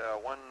 about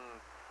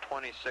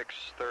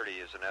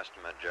 126.30 is an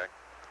estimate, Jack.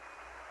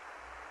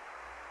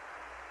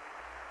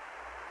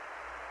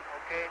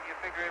 Okay, and you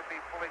figure it'll be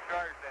fully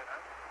charged then,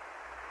 huh?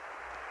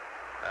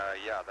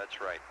 Yeah,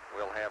 that's right.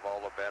 We'll have all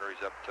the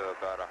batteries up to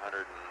about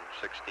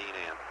 116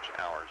 amp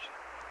hours.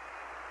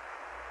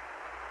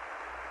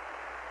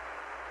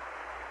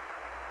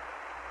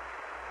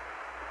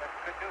 That's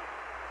good news.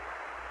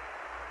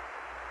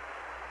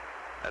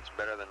 That's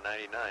better than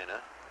 99, huh?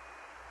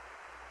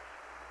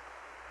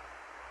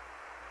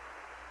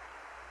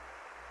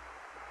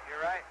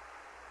 You're right.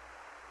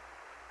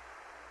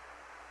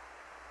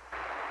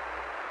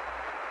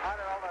 How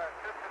did all the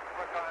systems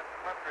look on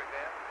Mercury,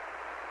 Dan?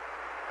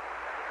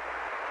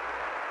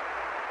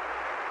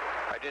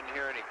 I didn't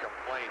hear any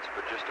complaints,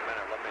 but just a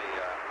minute. Let me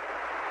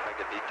make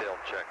a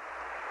detailed check.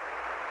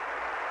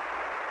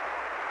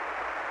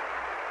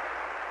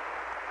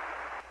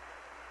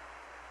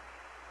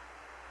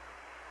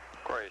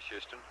 Aquarius,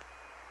 Houston.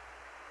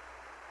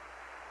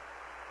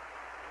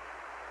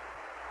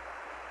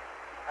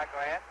 Go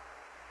ahead.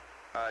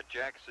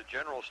 Jack, as a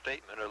general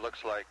statement, it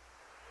looks like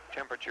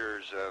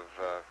temperatures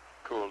have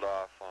cooled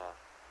off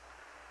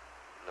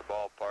in the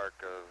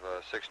ballpark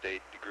of 6 to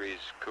 8 degrees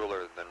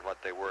cooler than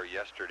what they were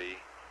yesterday.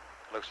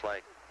 Looks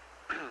like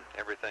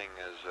everything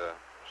is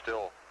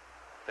still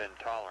within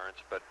tolerance,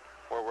 but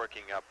we're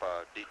working up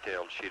a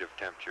detailed sheet of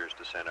temperatures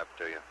to send up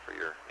to you for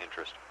your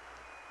interest.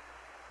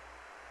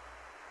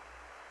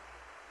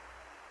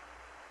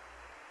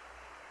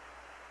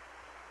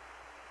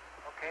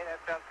 Okay, that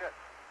sounds good.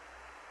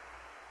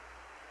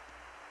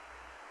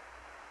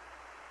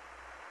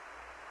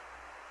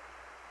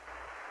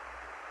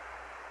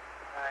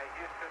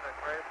 Houston,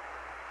 Aquarius.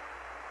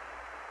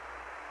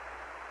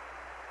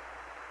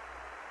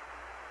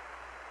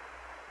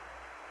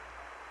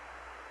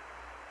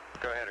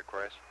 Go ahead,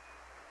 Aquarius.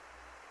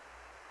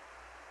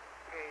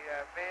 Okay,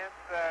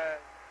 Vance,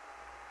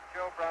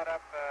 Joe brought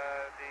up the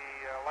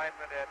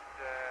alignment at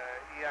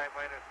EI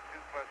minus 2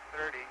 plus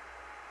 30.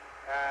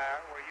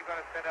 Were you going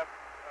to set up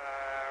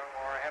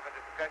or have a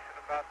discussion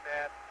about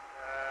that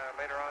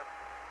later on?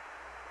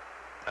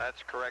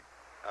 That's correct,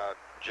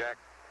 Jack.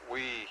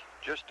 We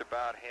just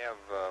about have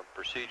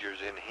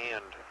procedures in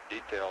hand,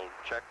 detailed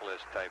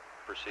checklist type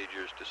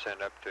procedures to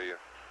send up to you.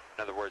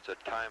 In other words, a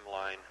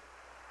timeline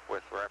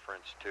with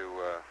reference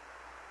to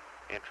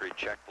entry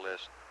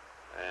checklist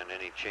and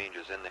any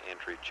changes in the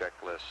entry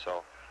checklist.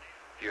 So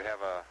if you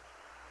have a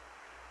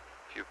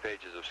few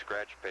pages of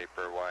scratch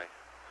paper, why,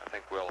 I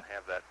think we'll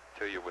have that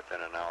to you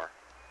within an hour.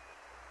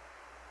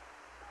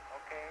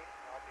 Okay,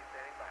 I'll be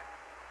standing by.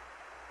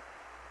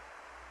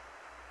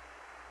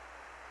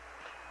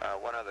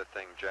 One other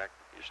thing, Jack.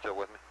 You still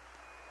with me?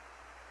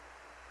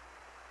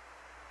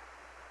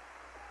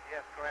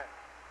 Yes, go ahead.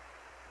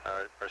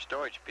 Our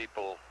storage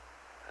people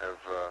have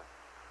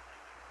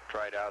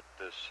tried out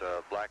this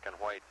black and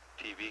white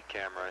TV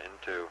camera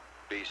into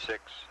B6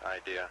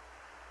 idea.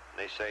 And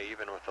they say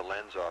even with the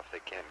lens off,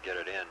 they can't get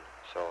it in.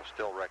 So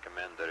still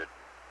recommend that it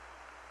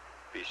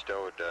be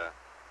stowed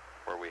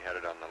where we had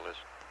it on the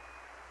list.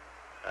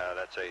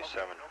 That's A7.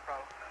 Okay, no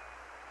problem.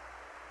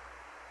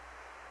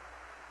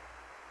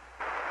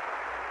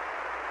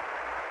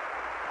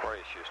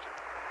 Aquarius, Houston.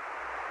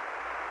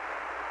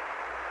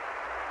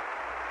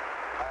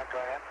 Go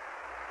ahead.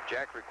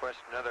 Jack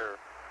requests another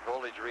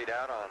voltage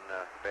readout on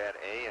bad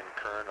A and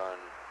current on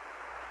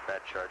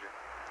bad charger.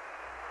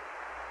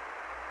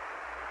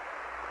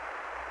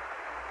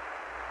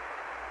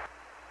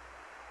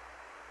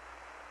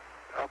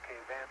 Okay,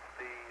 Vance,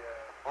 the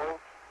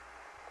volt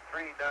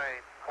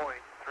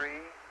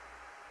 39.3,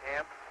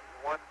 amps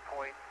 1.3.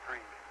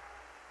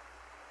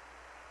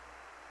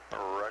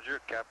 Roger,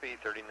 copy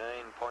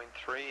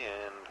 39.3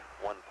 and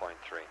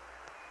 1.3.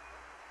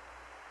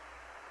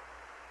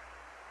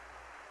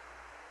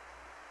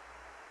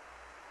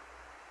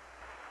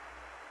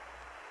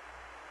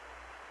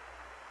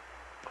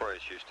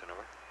 Chorus Houston,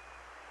 over.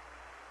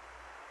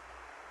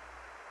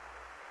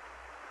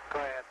 Go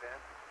ahead, Ben.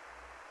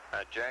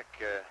 Jack,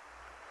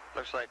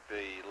 looks like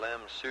the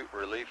LEM suit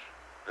relief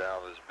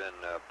valve has been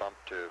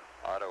bumped to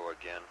auto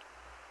again.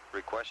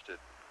 Requested.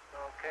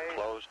 Okay.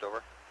 Closed,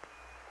 over.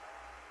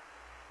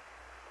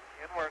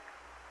 In work.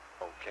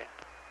 Okay.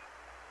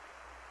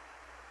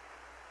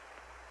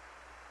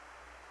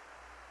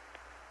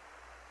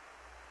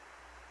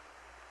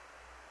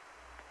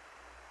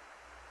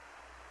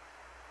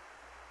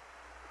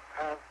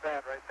 How's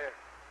that right there?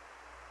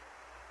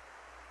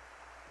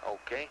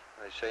 Okay,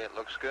 they say it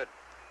looks good.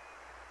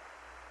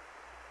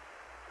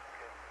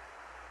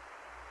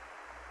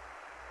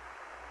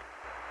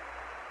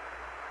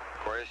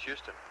 Chorus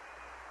Houston.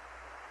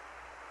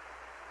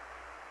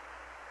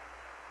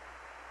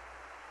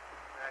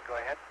 Go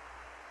ahead.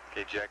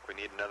 Okay, Jack, we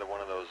need another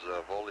one of those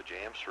voltage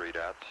amps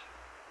readouts,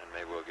 and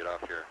maybe we'll get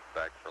off your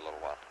back for a little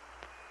while.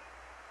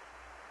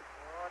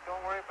 Oh,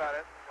 don't worry about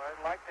it.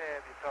 I'd like to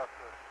have you talk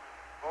to us.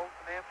 Volts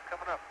and amps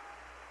coming up.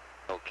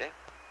 Okay.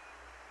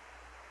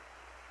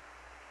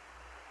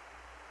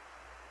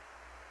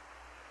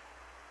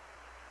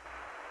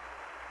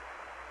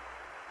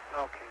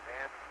 Okay,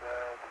 Vance. The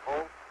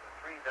volt,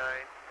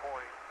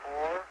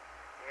 39.4,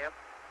 amp,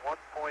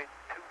 1.25.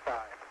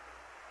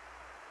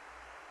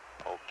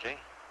 Okay.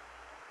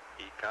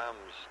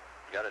 ECOM's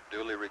got it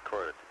duly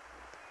recorded.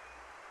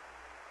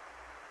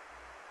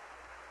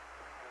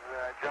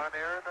 Is John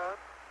Aaron on?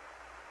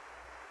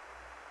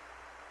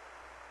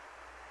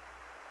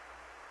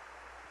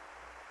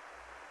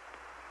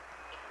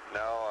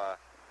 No,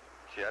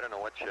 see, I don't know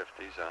what shift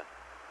he's on,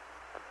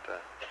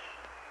 but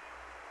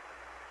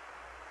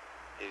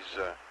he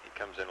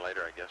comes in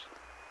later, I guess.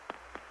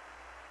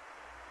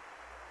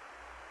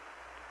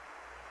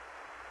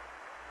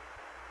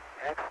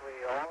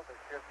 Actually, all the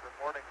shifts are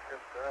morning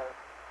shifts to us.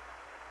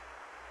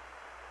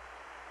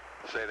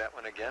 Say that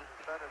one again.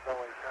 The sun is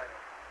always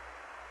shining.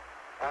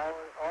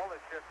 All the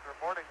shifts are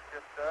morning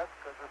shifts to us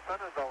because the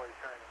sun is always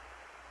shining.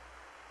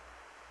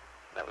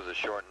 That was a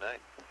short night.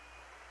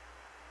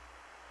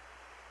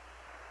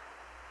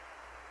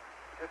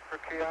 Just for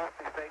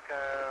curiosity's sake,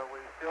 we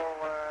still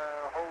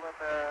holding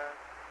the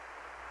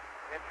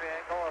entry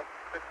angle of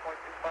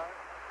 6.25?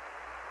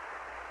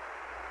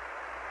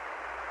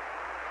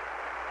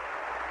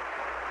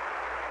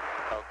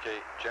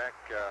 Okay, Jack,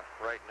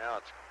 right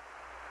now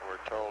we're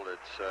told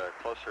it's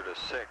closer to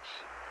 6,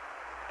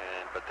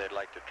 but they'd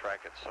like to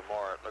track it some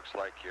more. It looks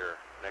like your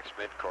next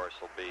mid-course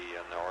will be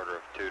in the order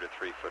of 2 to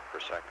 3 foot per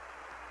second.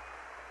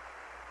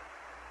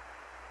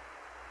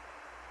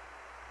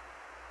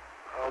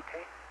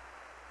 Okay.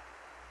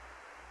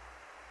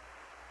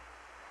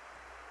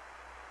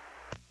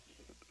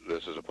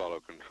 This is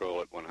Apollo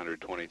Control at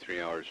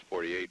 123 hours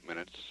 48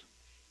 minutes.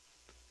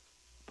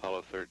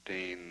 Apollo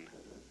 13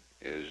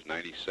 is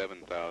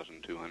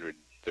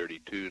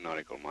 97,232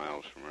 nautical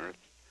miles from Earth.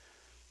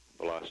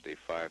 Velocity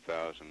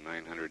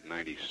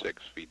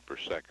 5,996 feet per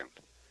second.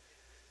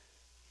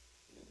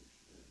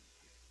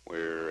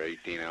 We're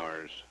 18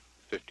 hours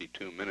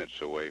 52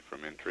 minutes away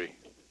from entry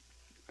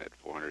at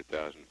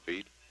 400,000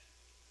 feet.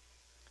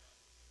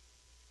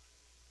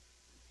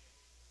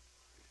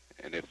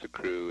 And if the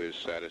crew is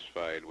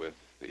satisfied with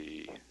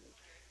the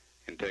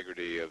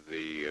integrity of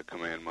the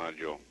command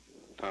module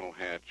tunnel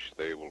hatch,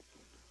 they will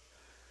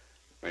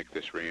make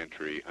this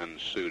re-entry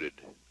unsuited.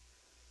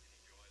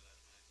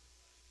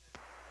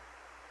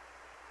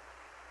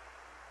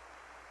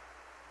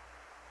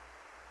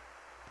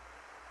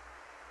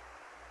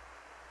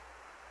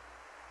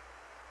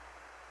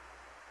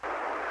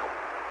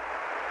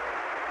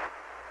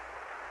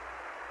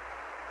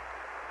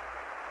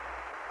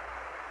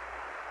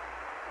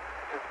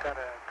 Just got a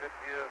good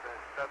view of the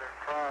Southern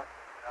Cross,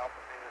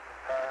 Alpha Beta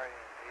Centauri,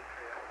 and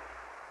Atria.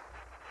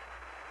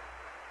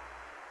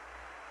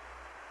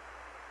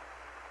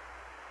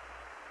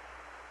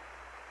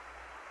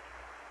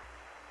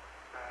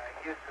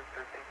 Houston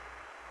 13.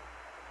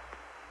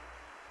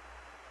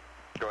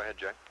 Go ahead,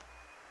 Jack.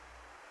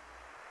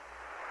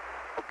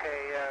 Okay,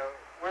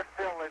 we're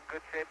still in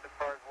good shape as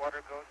far as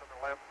water goes on the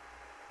LEM.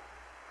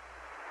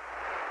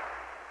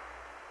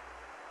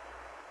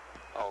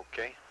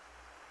 Okay,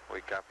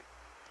 we copy.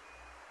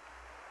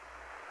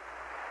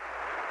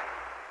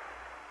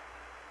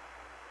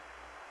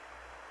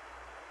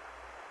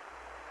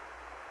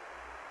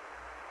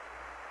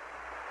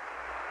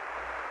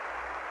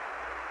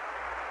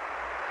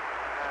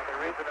 The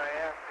reason I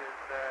asked is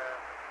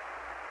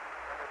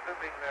I'm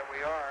assuming that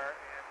we are,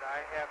 and I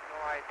have no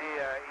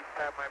idea each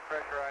time I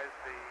pressurize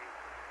the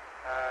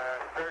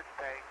surge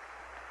tank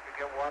to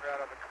get water out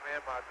of the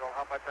command module,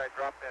 how much I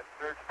drop that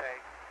surge tank.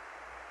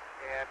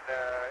 And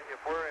if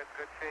we're in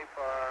good shape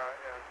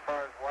as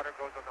far as water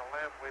goes on the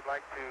LEM, we'd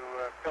like to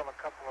fill a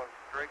couple of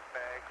drink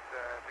bags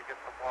to get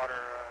some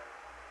water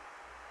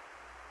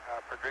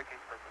for drinking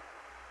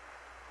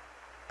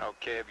purposes.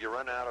 Okay, have you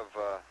run out of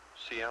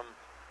CM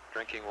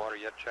drinking water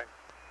yet, Jack?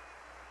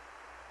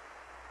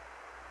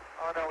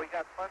 Oh no, we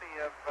got plenty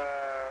of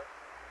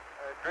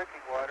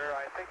drinking water.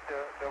 I think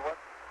the what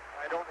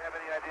I don't have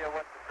any idea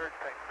what the surge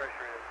tank pressure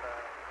is.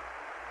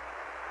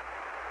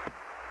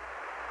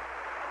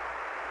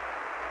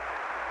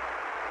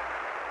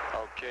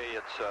 Okay,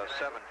 it's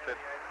 750.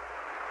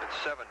 It's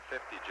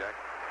 750, Jack.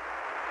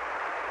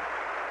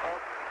 Oh,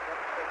 750.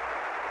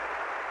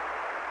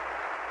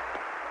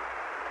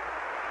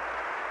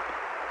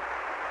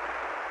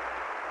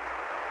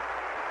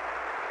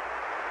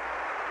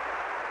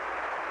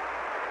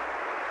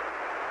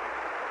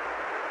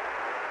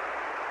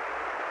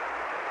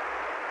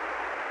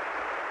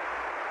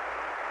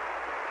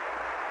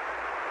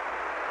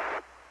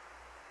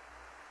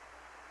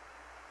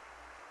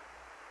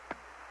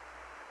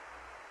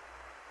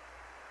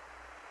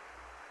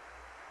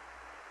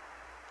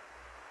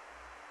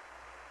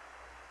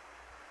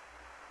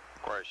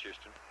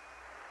 Houston.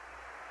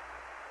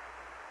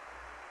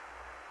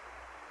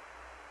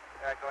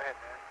 Go ahead,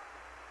 man.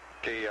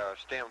 Okay,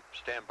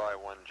 stand by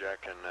one,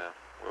 Jack, and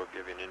we'll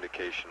give you an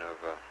indication of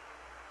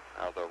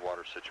how the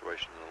water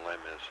situation in the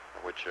LEM is,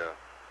 which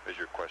is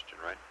your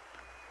question, right?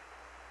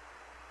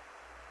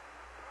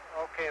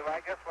 Okay, well,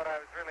 I guess what I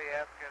was really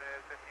asking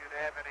is if you'd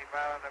have any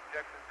violent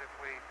objections if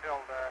we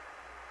filled 2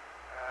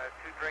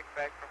 drink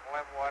bags from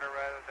LEM water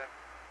rather than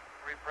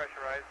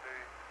repressurize the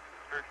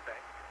surge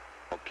tank.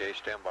 Okay,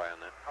 stand by on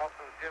that.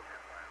 Also, Jim's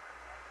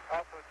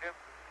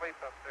asleep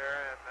up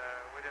there, and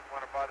we didn't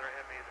want to bother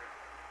him either.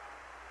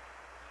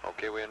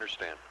 Okay, we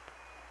understand.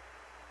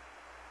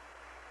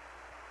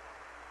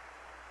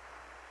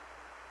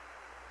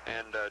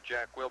 And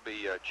Jack, we'll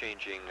be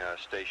changing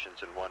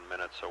stations in 1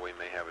 minute, so we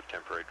may have a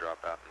temporary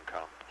dropout in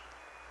comm.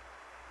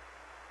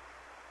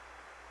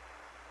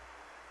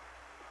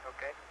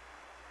 Okay.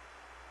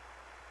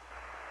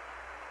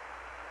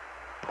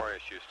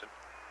 Aquarius, Houston.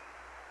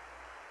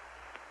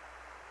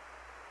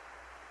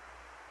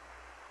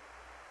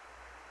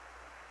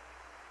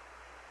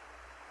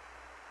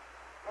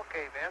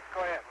 Okay, Vance,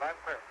 go ahead. Loud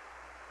and clear.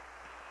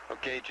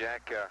 Okay,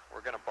 Jack,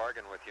 we're going to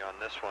bargain with you on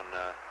this one.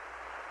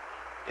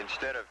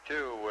 Instead of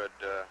 2, would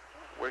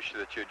wish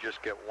that you'd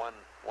just get one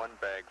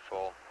bag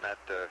full. That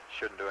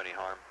shouldn't do any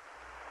harm.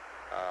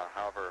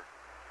 However,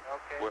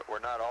 okay.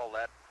 we're not all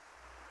that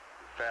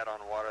fat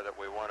on water that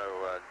we want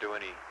to do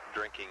any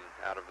drinking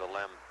out of the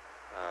LEM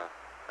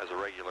as a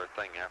regular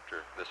thing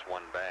after this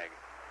 1 bag.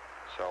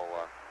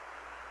 So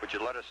would you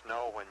let us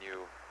know when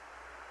you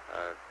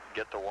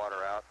get the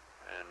water out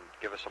and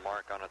give us a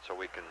mark on it so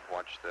we can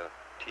watch the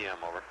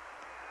TM over?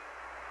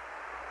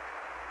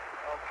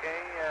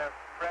 Okay,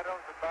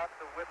 Fredo's about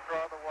to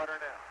withdraw the water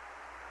now.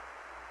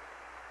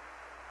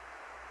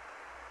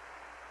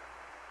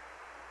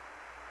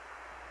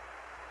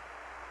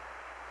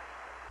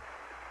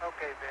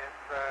 Okay,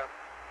 Vince,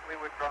 we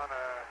withdrawn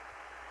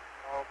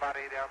about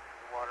 8 ounces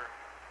of water.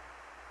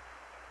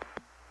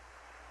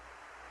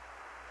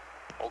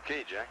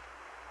 Okay, Jack.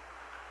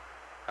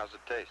 How's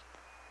it taste?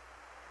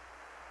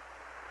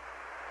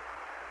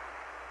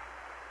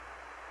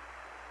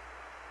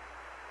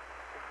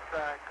 It's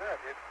good.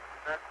 It's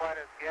not quite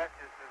as gaseous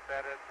as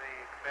that in the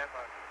command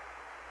module.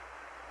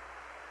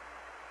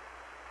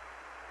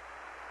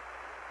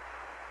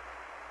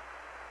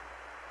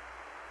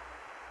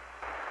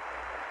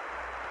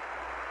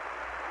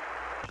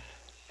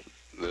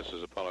 This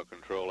is Apollo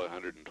Control,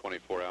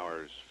 124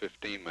 hours,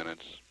 15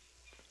 minutes.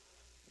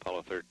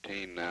 Apollo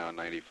 13 now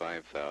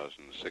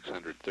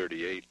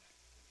 95,638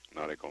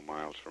 nautical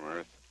miles from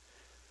Earth.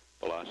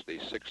 Velocity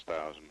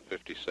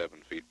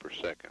 6,057 feet per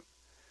second.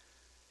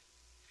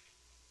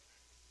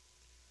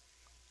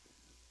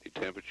 The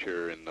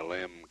temperature in the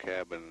LEM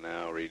cabin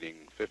now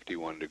reading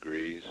 51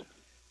 degrees.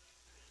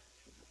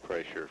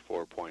 Pressure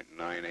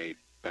 4.98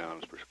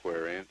 pounds per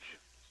square inch.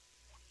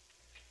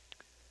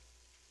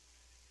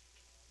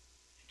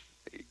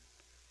 The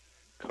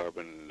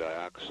carbon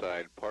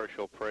dioxide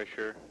partial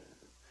pressure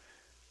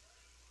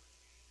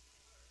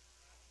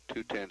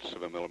 0.2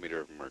 of a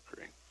millimeter of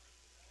mercury.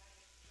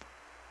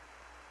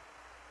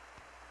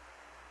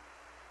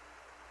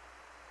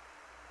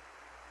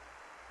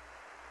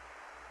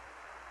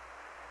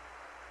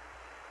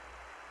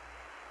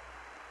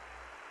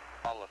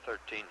 Apollo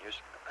 13,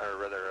 Houston, or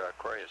rather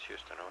Aquarius,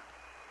 Houston, over.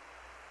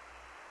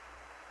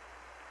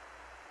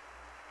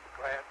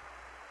 Go ahead.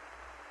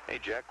 Hey,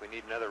 Jack, we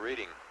need another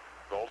reading,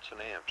 volts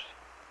and amps.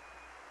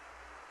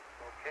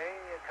 Okay,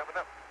 coming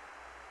up.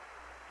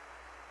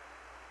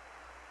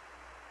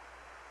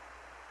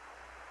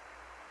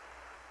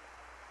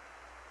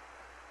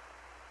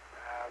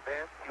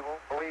 Vance, you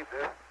won't believe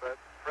this, but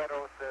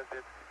Fredo says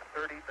it's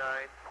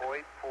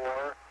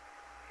 39.4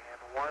 and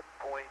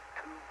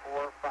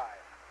 1.245.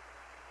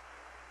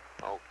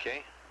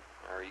 Okay,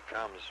 there he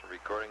comes,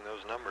 recording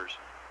those numbers.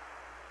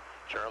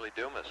 Charlie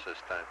Dumas this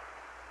time.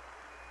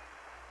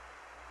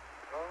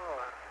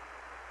 Oh.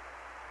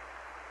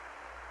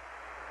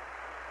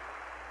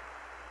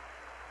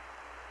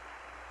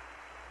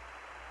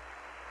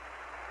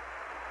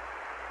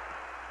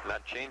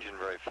 Not changing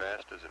very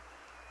fast, is it?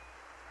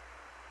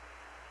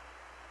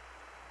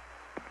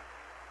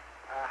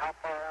 How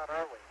far out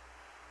are we?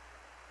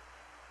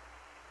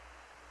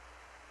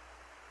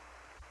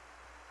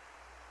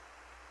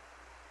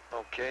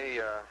 Okay,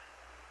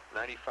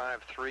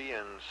 95.3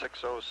 and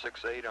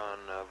 6068 on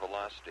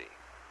velocity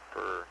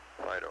per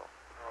Fido.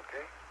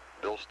 Okay.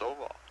 Bill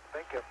Stovall.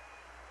 Thank you.